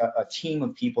a team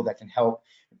of people that can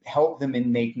help them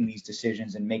in making these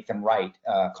decisions and make them right,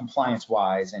 compliance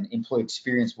wise and employee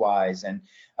experience wise, and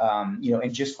you know,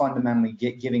 and just fundamentally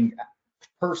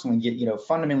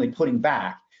fundamentally putting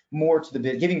back more to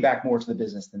giving back more to the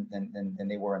business than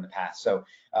they were in the past. So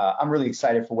I'm really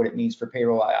excited for what it means for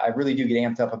payroll. I really do get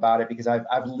amped up about it because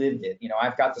I've lived it. You know,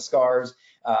 I've got the scars,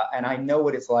 and I know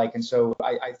what it's like. And so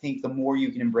I think the more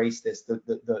you can embrace this,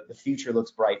 the future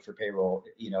looks bright for payroll,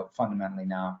 you know, fundamentally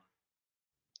now.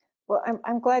 Well,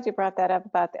 I'm glad you brought that up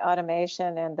about the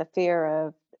automation and the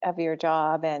fear of your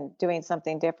job and doing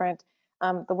something different.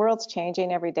 The world's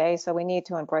changing every day, so we need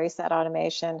to embrace that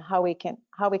automation, how we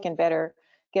can better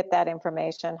get that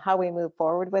information, how we move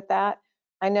forward with that.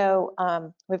 I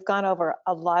know we've gone over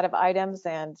a lot of items,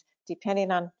 and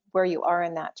depending on where you are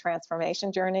in that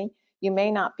transformation journey, you may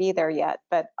not be there yet,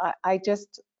 but I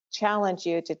just challenge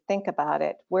you to think about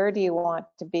it. Where do you want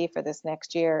to be for this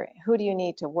next year? Who do you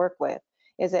need to work with?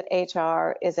 Is it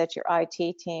HR? Is it your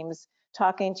IT teams?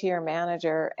 Talking to your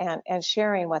manager and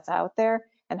sharing what's out there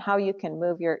and how you can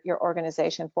move your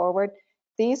organization forward.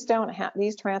 These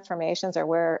transformations are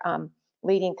where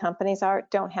leading companies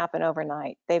don't happen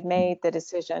overnight. They've made the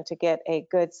decision to get a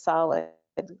good, solid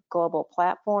global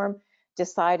platform,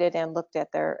 decided and looked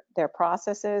at their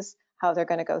processes, how they're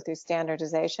going to go through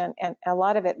standardization. And a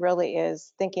lot of it really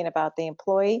is thinking about the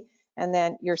employee and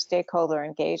then your stakeholder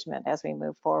engagement as we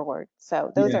move forward.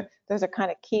 So those are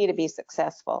kind of key to be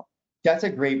successful. That's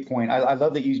a great point. I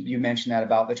love that you mentioned that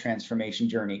about the transformation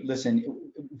journey.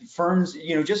 Listen, firms,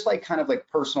 you know, just like kind of like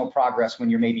personal progress when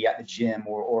you're maybe at the gym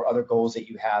or other goals that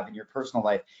you have in your personal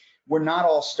life, we're not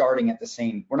all starting on the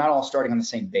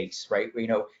same base, right? You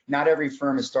know, not every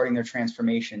firm is starting their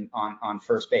transformation on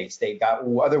first base. They've got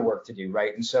other work to do,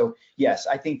 right? And so, yes,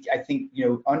 I think, you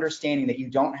know, understanding that you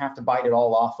don't have to bite it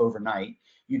all off overnight.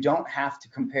 You don't have to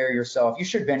compare yourself. You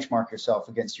should benchmark yourself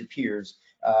against your peers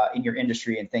in your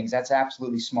industry and things. That's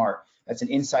absolutely smart. That's an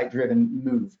insight-driven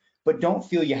move. But don't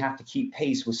feel you have to keep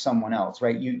pace with someone else,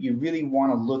 right? You really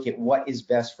want to look at what is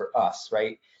best for us,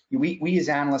 right? We as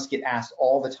analysts get asked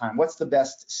all the time, what's the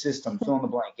best system, fill in the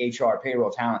blank, HR, payroll,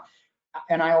 talent.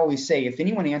 And I always say, if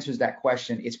anyone answers that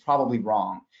question, it's probably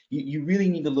wrong. You really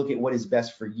need to look at what is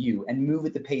best for you and move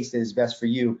at the pace that is best for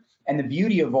you. And the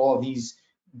beauty of all of these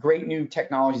great new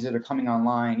technologies that are coming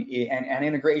online and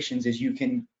integrations is you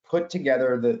can put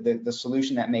together the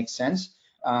solution that makes sense,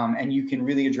 and you can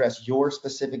really address your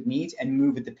specific needs and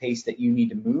move at the pace that you need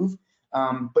to move.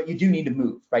 But you do need to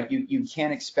move, right? You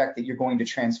can't expect that you're going to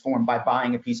transform by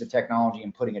buying a piece of technology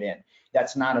and putting it in.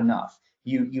 That's not enough.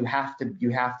 You have to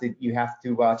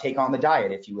take on the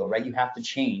diet, if you will, right? You have to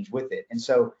change with it. And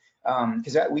so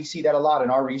because we see that a lot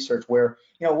in our research where,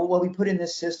 you know, well, we put in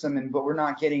this system but we're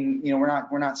not getting, you know,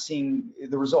 we're not seeing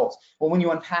the results. Well, when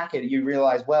you unpack it, you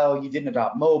realize, well, you didn't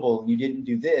adopt mobile and you didn't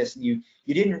do this and you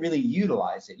didn't really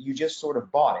utilize it. You just sort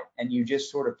of bought it and you just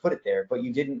sort of put it there, but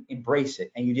you didn't embrace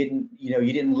it and you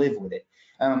didn't live with it.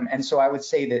 And so I would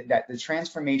say that the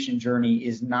transformation journey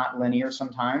is not linear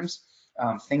sometimes.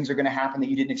 Things are going to happen that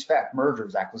you didn't expect: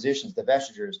 mergers, acquisitions,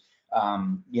 divestitures,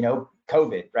 you know,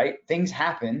 COVID, right? Things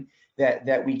happen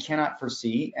that we cannot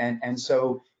foresee, and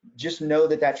so just know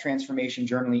that that transformation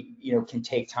journey, can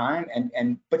take time,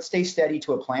 but stay steady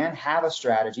to a plan, have a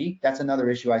strategy. That's another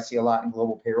issue I see a lot in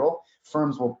global payroll.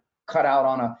 Firms will cut out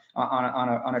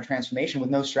on a transformation with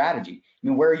no strategy. I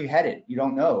mean, where are you headed? You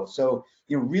don't know. So,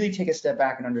 really take a step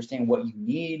back and understand what you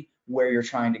need, where you're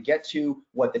trying to get to,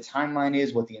 what the timeline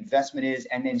is, what the investment is,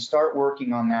 and then start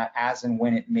working on that as and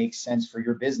when it makes sense for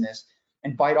your business,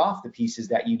 and bite off the pieces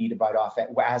that you need to bite off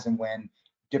as and when,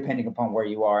 depending upon where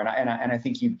you are. And I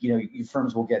think you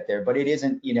firms will get there, but it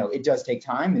isn't, it does take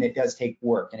time, and it does take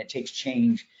work, and it takes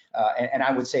change. And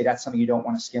I would say that's something you don't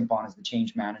want to skimp on, is the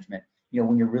change management.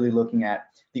 When you're really looking at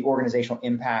the organizational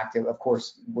impact, of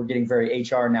course, we're getting very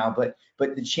HR now, but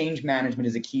the change management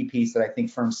is a key piece that I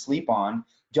think firms sleep on,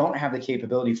 don't have the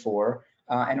capability for,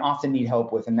 and often need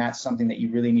help with. And that's something that you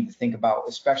really need to think about,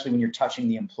 especially when you're touching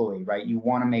the employee, right? You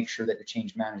want to make sure that the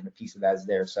change management piece of that is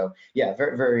there. So yeah,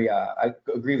 very, very, I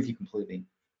agree with you completely.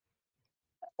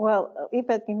 Well, if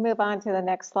we can move on to the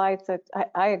next slide. So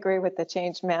I agree with the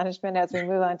change management. As we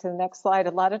move on to the next slide,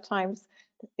 a lot of times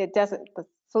the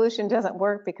solution doesn't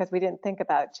work because we didn't think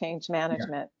about change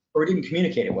management. Yeah. Or didn't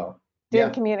communicate it well.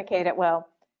 Didn't communicate it well.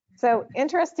 So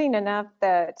interesting enough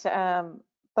that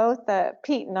both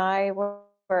Pete and I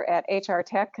were at HR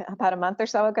Tech about a month or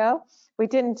so ago. We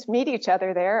didn't meet each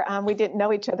other there. We didn't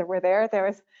know each other were there. There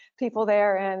was people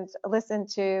there, and listened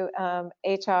to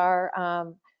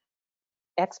HR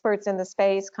experts in the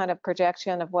space kind of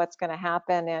projection of what's going to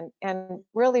happen, and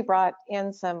really brought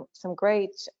in some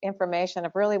great information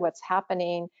of really what's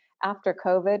happening after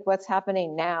COVID, what's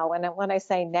happening now. And when I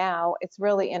say now, it's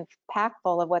really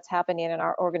impactful of what's happening in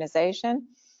our organization.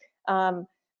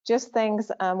 Just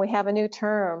things, we have a new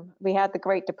term. We had the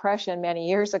Great Depression many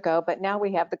years ago, but now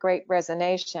we have the Great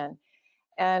Resignation.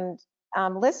 And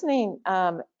listening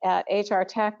at HR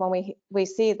Tech, when we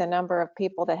see the number of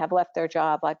people that have left their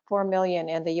job, like 4 million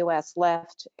in the US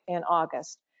left in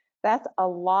August. That's a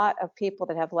lot of people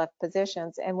that have left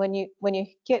positions. And when you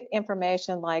get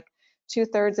information like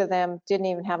 2/3 of them didn't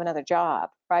even have another job,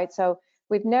 right? So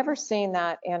we've never seen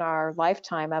that in our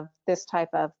lifetime of this type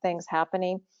of things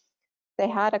happening. They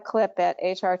had a clip at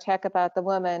HR Tech about the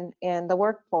woman in the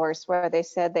workforce where they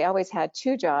said they always had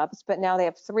 2 jobs, but now they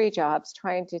have 3 jobs,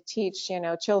 trying to teach,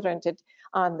 children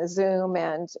on the Zoom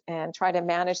and try to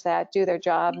manage that, do their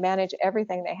job, manage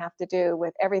everything they have to do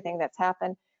with everything that's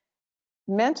happened.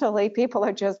 Mentally, people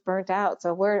are just burnt out.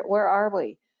 So where are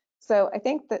we? So I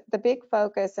think that the big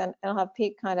focus, and I'll have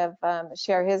Pete kind of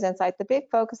share his insight, the big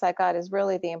focus I got is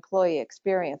really the employee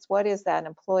experience. What is that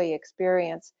employee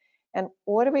experience? And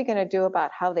what are we going to do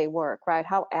about how they work, right?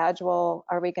 How agile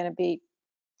are we going to be?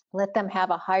 Let them have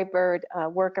a hybrid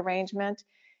work arrangement.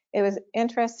 It was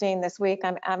interesting this week.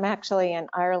 I'm actually in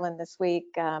Ireland this week,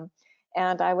 and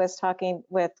I was talking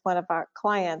with one of our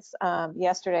clients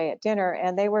yesterday at dinner,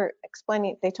 and they were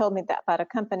explaining, they told me that about a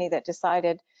company that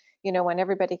decided, when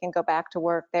everybody can go back to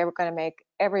work, they were going to make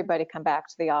everybody come back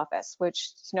to the office,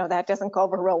 which, that doesn't go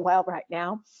over real well right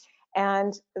now.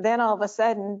 And then all of a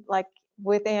sudden, like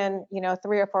within,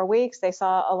 3 or 4 weeks, they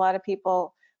saw a lot of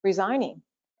people resigning,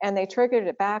 and they triggered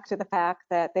it back to the fact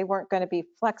that they weren't going to be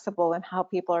flexible in how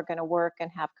people are going to work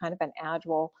and have kind of an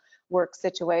agile work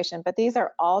situation. But these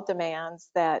are all demands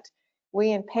that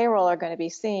we in payroll are going to be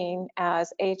seeing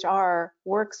as HR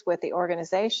works with the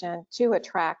organization to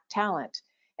attract talent.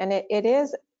 And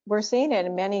we're seeing it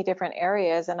in many different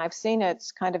areas, and I've seen it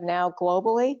kind of now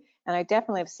globally, and I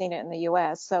definitely have seen it in the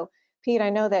US. So Pete,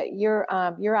 I know that you're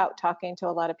out talking to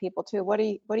a lot of people too. What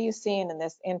are you seeing in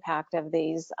this impact of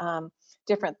these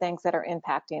different things that are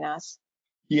impacting us?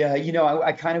 Yeah,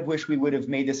 I kind of wish we would have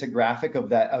made this a graphic of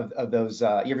that, of those. You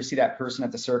ever see that person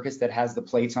at the circus that has the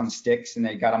plates on sticks and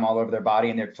they got them all over their body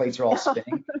and their plates are all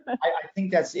spinning? I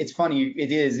think it's funny.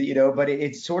 It is, but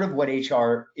it's sort of what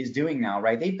HR is doing now,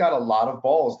 right? They've got a lot of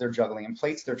balls they're juggling and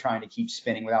plates they're trying to keep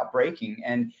spinning without breaking.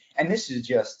 And this is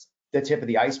just the tip of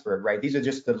the iceberg, right? These are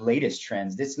just the latest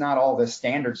trends. It's not all the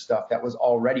standard stuff that was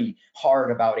already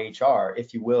hard about HR,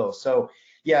 if you will. So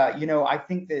yeah, I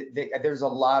think that there's a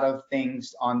lot of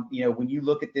things on, when you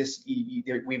look at this,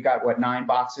 we've got 9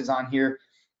 boxes on here.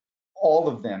 All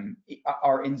of them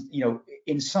are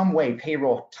in some way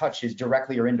payroll touches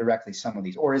directly or indirectly some of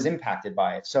these, or is impacted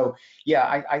by it. So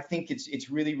yeah, I think it's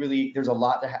really there's a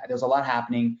lot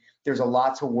happening. There's a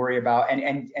lot to worry about,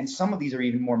 and some of these are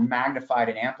even more magnified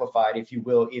and amplified, if you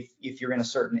will, if you're in a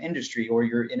certain industry or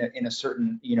you're in a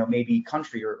certain maybe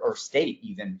country or state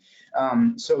even.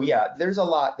 So yeah, there's a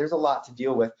lot to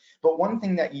deal with. But one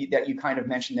thing that you kind of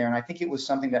mentioned there, and I think it was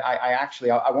something that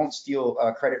I won't steal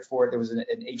credit for it. There was an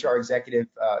HR executive,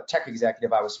 tech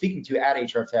executive I was speaking to at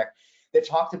HR Tech that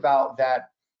talked about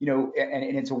that.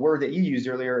 and it's a word that you used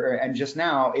earlier and just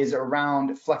now, is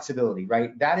around flexibility,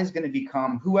 right? That is going to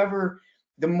become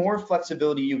the more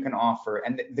flexibility you can offer,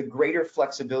 and the greater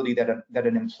flexibility that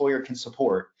an employer can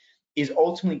support, is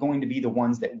ultimately going to be the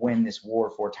ones that win this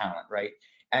war for talent, right?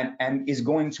 And is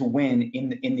going to win in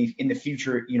the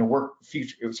future,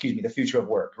 the future of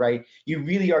work, right? You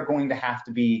really are going to have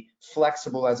to be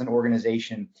flexible as an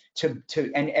organization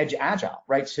and agile,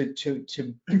 right?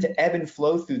 To ebb and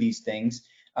flow through these things,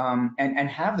 and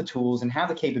have the tools and have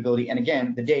the capability, and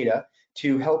again, the data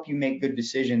to help you make good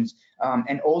decisions.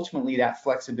 And ultimately, that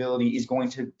flexibility is going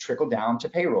to trickle down to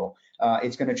payroll.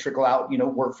 It's going to trickle out,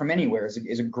 work from anywhere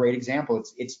is a great example.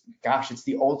 It's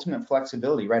the ultimate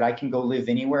flexibility, right? I can go live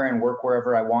anywhere and work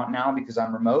wherever I want now because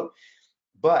I'm remote.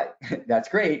 But that's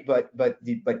great. But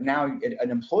now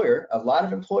a lot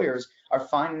of employers are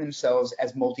finding themselves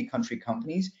as multi-country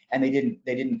companies, and they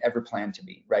didn't ever plan to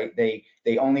be, right?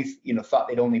 They only thought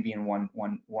they'd only be in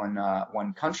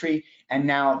one country, and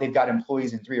now they've got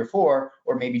employees in 3 or 4,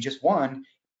 or maybe just one,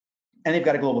 and they've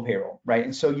got a global payroll, right?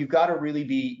 And so you've got to really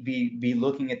be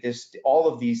looking at all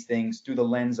of these things through the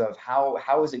lens of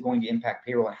how is it going to impact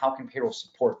payroll, and how can payroll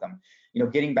support them?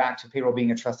 Getting back to payroll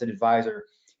being a trusted advisor,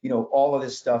 all of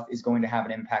this stuff is going to have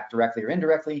an impact directly or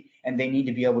indirectly, and they need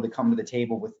to be able to come to the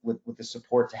table with the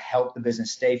support to help the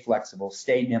business stay flexible,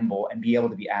 stay nimble, and be able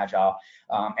to be agile.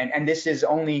 And this is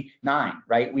only 9,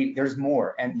 right? There's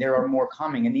more, and there are more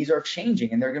coming, and these are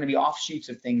changing, and there are going to be offshoots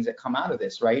of things that come out of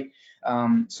this, right?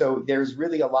 So there's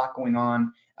really a lot going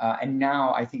on, and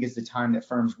now I think is the time that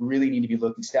firms really need to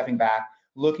be stepping back,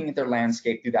 looking at their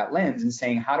landscape through that lens, and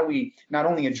saying, how do we not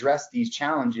only address these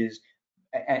challenges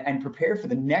and prepare for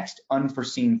the next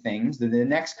unforeseen things, the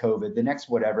next COVID, the next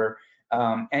whatever,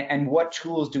 and what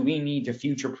tools do we need to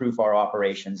future-proof our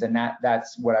operations? And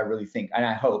that's what I really think, and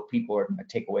I hope people are going to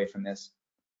take away from this.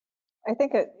 I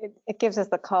think it gives us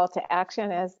the call to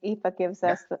action, as Aoife gives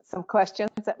us some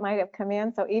questions that might have come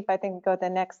in. So Aoife, I think go to the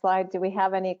next slide. Do we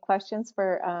have any questions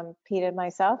for Pete and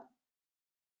myself?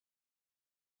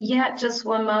 Yeah, just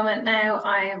one moment now.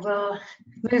 I will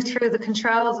move through the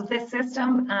controls of this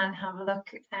system and have a look.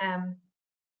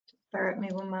 Bear with me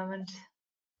one moment.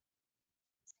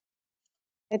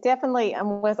 It definitely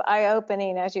was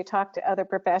eye-opening as you talk to other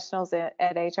professionals at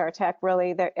HR Tech.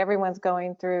 Really, everyone's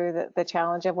going through the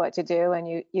challenge of what to do,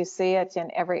 and you see it in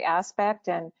every aspect,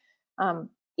 and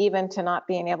even to not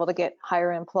being able to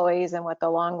hire employees and what the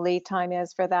long lead time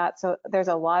is for that. So there's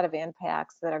a lot of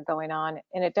impacts that are going on,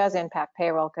 and it does impact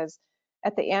payroll, because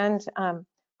at the end,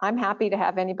 I'm happy to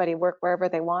have anybody work wherever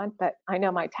they want, but I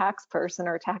know my tax person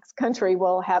or tax country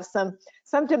will have some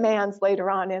demands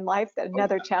later on in life, that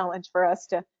another challenge for us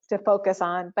to focus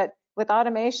on. But with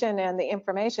automation and the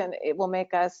information, it will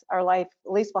make our life,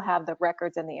 at least we'll have the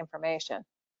records and the information.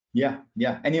 Yeah,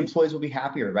 and the employees will be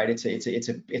happier, right?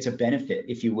 It's a benefit,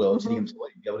 if you will, to the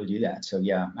employee to be able to do that. So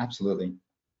yeah, absolutely.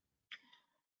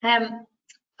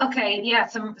 Okay, yeah,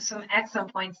 some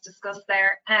excellent points discussed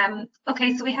there.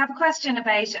 Okay, so we have a question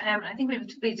about, I think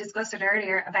we discussed it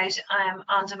earlier, about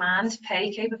on-demand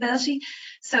pay capability.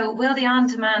 So will the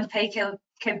on-demand pay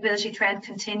capability trend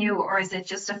continue, or is it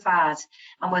just a fad,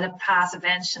 and will it pass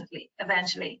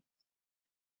eventually?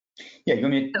 Yeah, you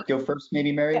want me to go first,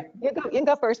 maybe, Mary? Yeah, you can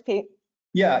go first, Pete.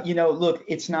 Yeah, look,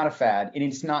 it's not a fad, and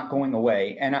it's not going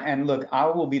away. And look, I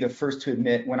will be the first to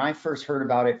admit, when I first heard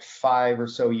about it 5 or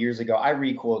so years ago, I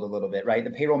recoiled a little bit, right? The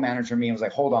payroll manager in me was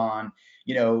like, hold on,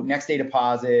 next day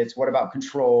deposits, what about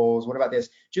controls? What about this?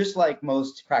 Just like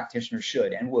most practitioners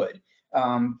should and would.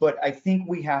 But I think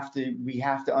we have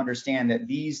to understand that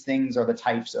these things are the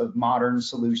types of modern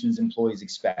solutions employees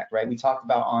expect, right? We talked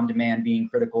about on-demand being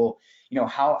critical.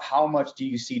 How much do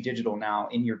you see digital now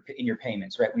in your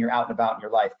payments, right? When you're out and about in your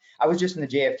life. I was just in the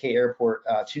JFK airport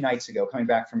 2 nights ago, coming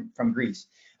back from Greece.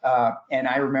 And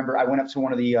I remember I went up to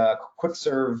one of the quick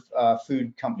serve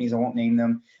food companies, I won't name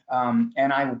them,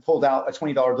 and I pulled out a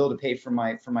 $20 bill to pay for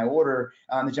my order.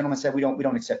 The gentleman said, we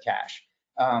don't accept cash.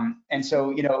 And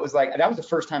so, it was like, that was the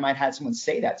first time I'd had someone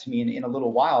say that to me in a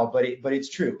little while, but it's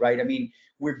true, right? I mean,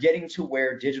 we're getting to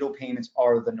where digital payments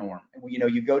are the norm.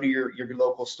 You go to your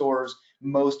local stores,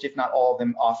 most, if not all of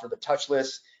them, offer the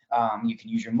touchless. You can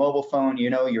use your mobile phone,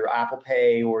 your Apple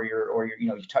Pay, or your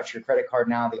you touch your credit card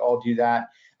now. They all do that.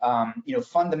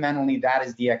 Fundamentally, that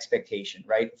is the expectation,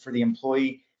 right? For the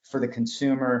employee, for the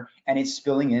consumer, and it's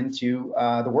spilling into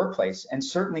the workplace. And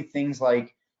certainly things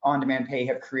like on-demand pay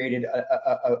have created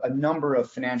a number of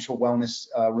financial wellness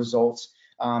results.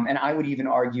 And I would even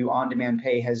argue on-demand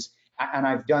pay has, and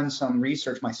I've done some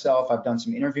research myself, I've done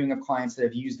some interviewing of clients that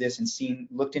have used this and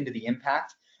looked into the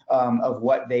impact of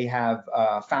what they have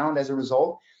found as a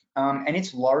result. and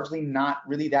it's largely not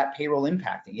really that payroll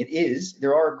impacting. It is,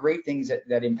 there are great things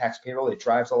that impacts payroll. It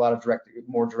drives a lot of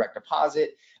more direct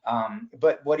deposit,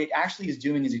 but what it actually is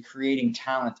doing is creating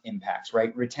talent impacts,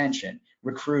 right? Retention,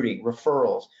 recruiting,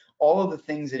 referrals, all of the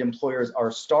things that employers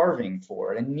are starving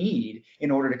for and need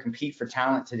in order to compete for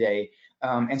talent today.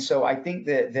 And so I think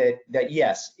that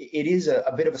yes, it is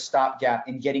a bit of a stopgap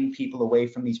in getting people away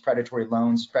from these predatory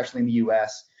loans, especially in the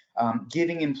US.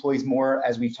 Giving employees more,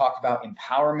 as we've talked about,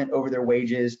 empowerment over their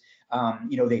wages.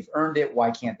 They've earned it.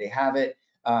 Why can't they have it?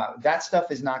 That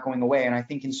stuff is not going away. And I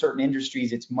think in certain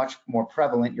industries, it's much more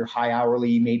prevalent. Your high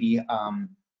hourly, maybe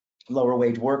lower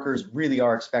wage workers really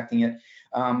are expecting it.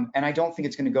 And I don't think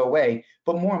it's going to go away.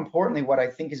 But more importantly, what I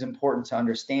think is important to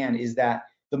understand is that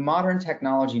the modern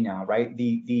technology now, right?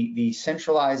 The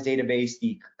centralized database,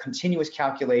 the continuous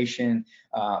calculation,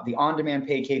 the on-demand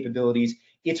pay capabilities,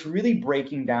 it's really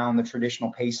breaking down the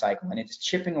traditional pay cycle, and it's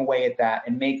chipping away at that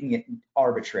and making it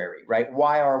arbitrary, right?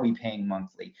 Why are we paying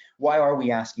monthly? Why are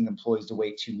we asking employees to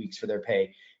wait 2 weeks for their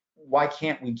pay? Why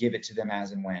can't we give it to them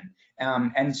as and when?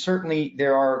 And certainly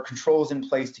there are controls in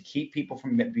place to keep people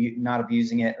from not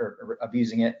abusing it or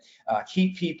abusing it,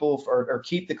 keep people or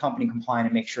keep the company compliant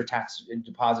and make sure tax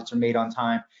deposits are made on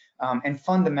time. And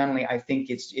fundamentally, I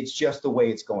think it's just the way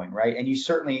it's going, right? And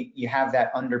you have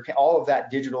that underpin, all of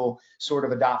that digital sort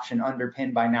of adoption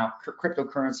underpinned by now.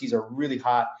 Cryptocurrencies are really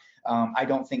hot. I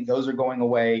don't think those are going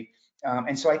away.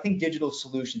 And so I think digital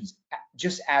solutions,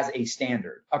 just as a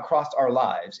standard across our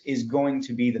lives, is going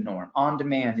to be the norm. On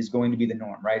demand is going to be the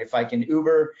norm, right? If I can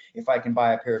Uber, if I can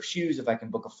buy a pair of shoes, if I can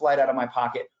book a flight out of my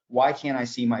pocket, why can't I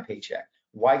see my paycheck?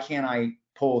 Why can't I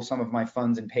pull some of my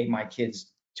funds and pay my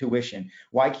kids' tuition?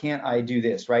 Why can't I do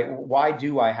this, right? Why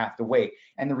do I have to wait?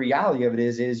 And the reality of it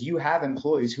is you have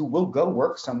employees who will go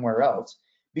work somewhere else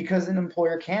because an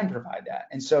employer can provide that.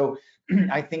 And so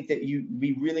I think that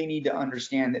we really need to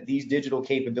understand that these digital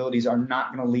capabilities are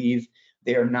not going to leave.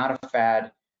 They are not a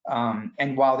fad.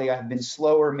 And while they have been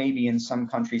slower, maybe in some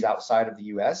countries outside of the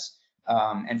US,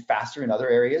 and faster in other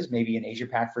areas, maybe in Asia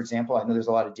Pac, for example, I know there's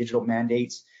a lot of digital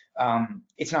mandates.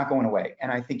 It's not going away.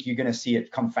 And I think you're going to see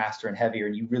it come faster and heavier,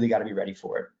 and you really got to be ready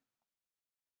for it.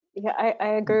 Yeah,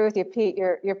 I agree with you, Pete.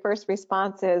 Your first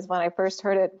response is, when I first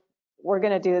heard it, we're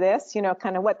going to do this,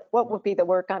 kind of what would be the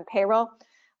work on payroll.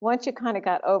 Once you kind of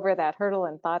got over that hurdle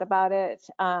and thought about it,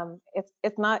 it's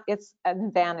an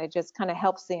advantage. It kind of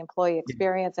helps the employee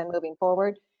experience and moving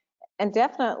forward. And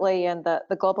definitely in the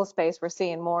global space, we're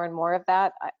seeing more and more of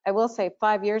that. I will say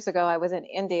 5 years ago, I was in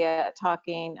India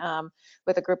talking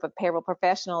with a group of payroll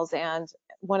professionals, and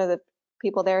one of the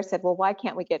people there said, well, why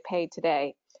can't we get paid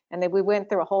today? And then we went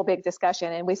through a whole big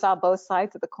discussion, and we saw both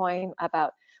sides of the coin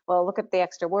about, well, look at the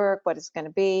extra work, what it's going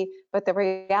to be. But the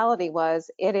reality was,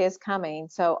 it is coming.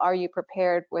 So are you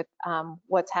prepared with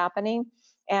what's happening?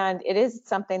 And it is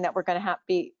something that we're going to have to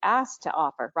be asked to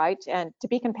offer, right? And to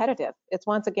be competitive. It's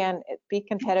once again, be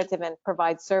competitive and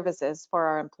provide services for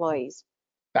our employees.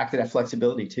 Back to that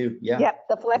flexibility too. Yeah. Yep.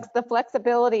 The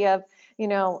flexibility of,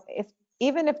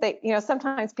 even if they,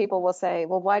 sometimes people will say,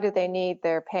 well, why do they need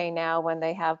their pay now when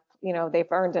they have,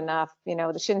 they've earned enough,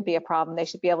 there shouldn't be a problem. They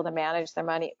should be able to manage their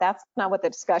money. That's not what the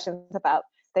discussion's about.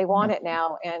 They want it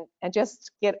now, and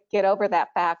just get over that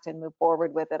fact and move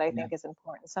forward with it, I think is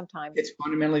important sometimes. It's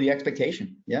fundamentally the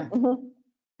expectation. Yeah.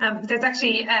 Mm-hmm. There's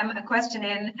actually a question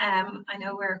in, I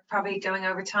know we're probably going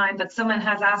over time, but someone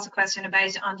has asked a question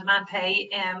about on-demand pay.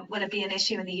 Will it be an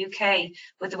issue in the UK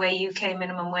with the way UK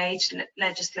minimum wage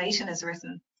legislation is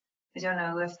written? I don't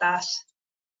know if that.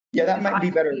 Yeah, that might be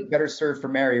better served for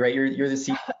Mary, right? You're the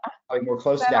CEO, probably more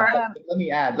close to that.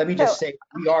 But let me just say,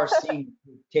 we are seeing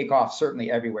take off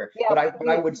certainly everywhere. Yeah, but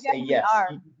I would say yes, are.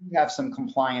 you have some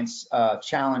compliance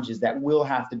challenges that will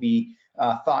have to be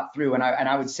thought through. And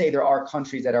I would say there are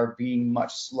countries that are being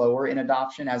much slower in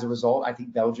adoption as a result. I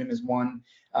think Belgium is one,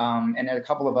 and a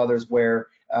couple of others where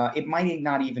it might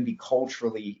not even be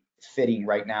culturally fitting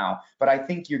right now, but I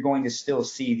think you're going to still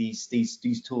see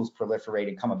these tools proliferate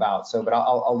and come about. So, but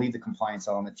I'll leave the compliance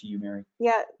element to you, Mary.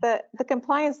 Yeah, the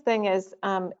compliance thing is,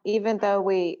 even though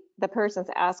the person's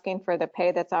asking for the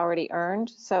pay that's already earned,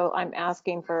 so I'm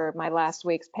asking for my last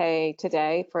week's pay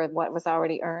today for what was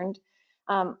already earned,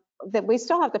 that we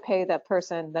still have to pay that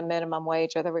person the minimum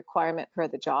wage or the requirement for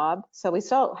the job. So we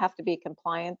still have to be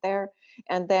compliant there.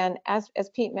 And then, as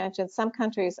Pete mentioned, some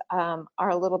countries are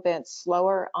a little bit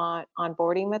slower on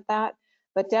onboarding with that,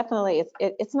 but definitely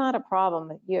it's not a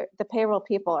problem. The payroll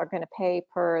people are going to pay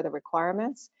per the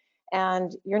requirements,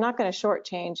 and you're not going to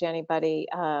shortchange anybody.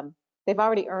 They've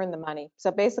already earned the money. So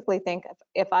basically, think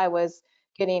if I was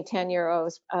getting 10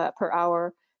 euros per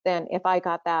hour, then if I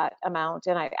got that amount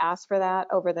and I asked for that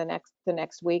over the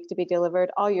next week to be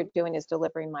delivered, all you're doing is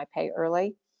delivering my pay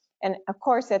early. And of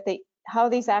course, how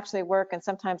these actually work, and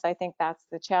sometimes I think that's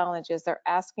the challenge, is they're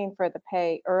asking for the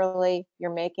pay early,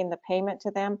 you're making the payment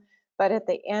to them, but at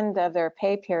the end of their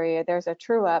pay period, there's a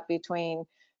true up between,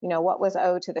 you know, what was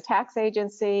owed to the tax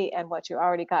agency and what you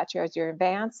already got as your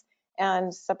advance.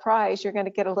 And surprise, you're going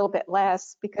to get a little bit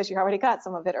less because you already got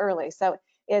some of it early. So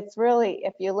it's really,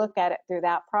 if you look at it through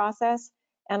that process,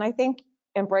 and I think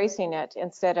embracing it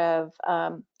instead of,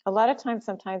 a lot of times,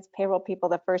 sometimes payroll people,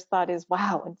 the first thought is,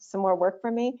 wow, some more work for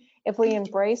me. If we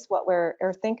embrace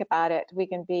or think about it, we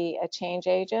can be a change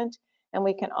agent, and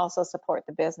we can also support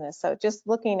the business. So just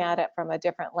looking at it from a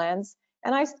different lens.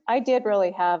 And I did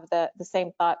really have the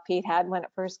same thought Pete had when it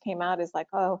first came out, is like,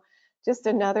 oh, just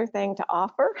another thing to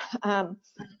offer.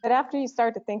 But after you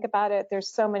start to think about it,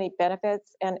 there's so many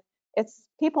benefits, and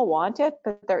people want it,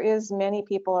 but there is many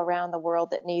people around the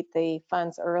world that need the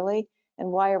funds early. And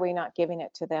why are we not giving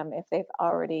it to them if they've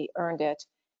already earned it?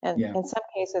 And Yeah. in some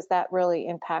cases, that really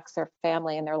impacts their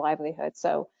family and their livelihood.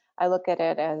 So I look at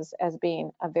it as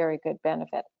being a very good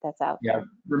benefit that's out there. Yeah,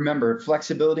 remember,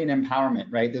 flexibility and empowerment,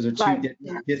 right? Those are two. Right.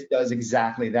 This does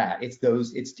exactly that. It's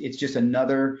just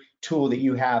another tool that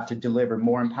you have to deliver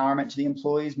more empowerment to the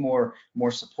employees, more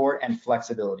support and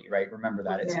flexibility, right? Remember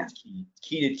that. It's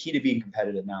key to being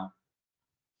competitive now.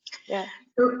 Yeah.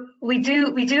 We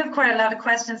do have quite a lot of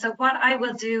questions. So what I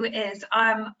will do is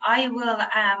I will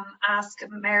ask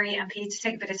Mary and Pete to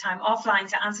take a bit of time offline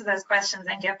to answer those questions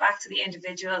and get back to the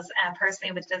individuals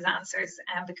personally with those answers,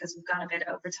 because we've gone a bit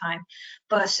over time.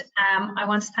 But I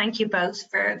want to thank you both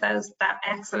for that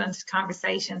excellent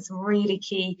conversation. Some really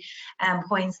key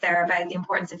points there about the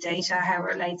importance of data, how it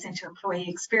relates into employee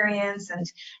experience,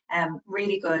 and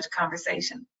really good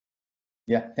conversation.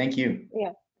 Yeah, thank you.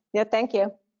 Yeah, thank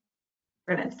you.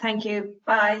 Brilliant. Thank you.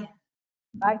 Bye.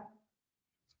 Bye.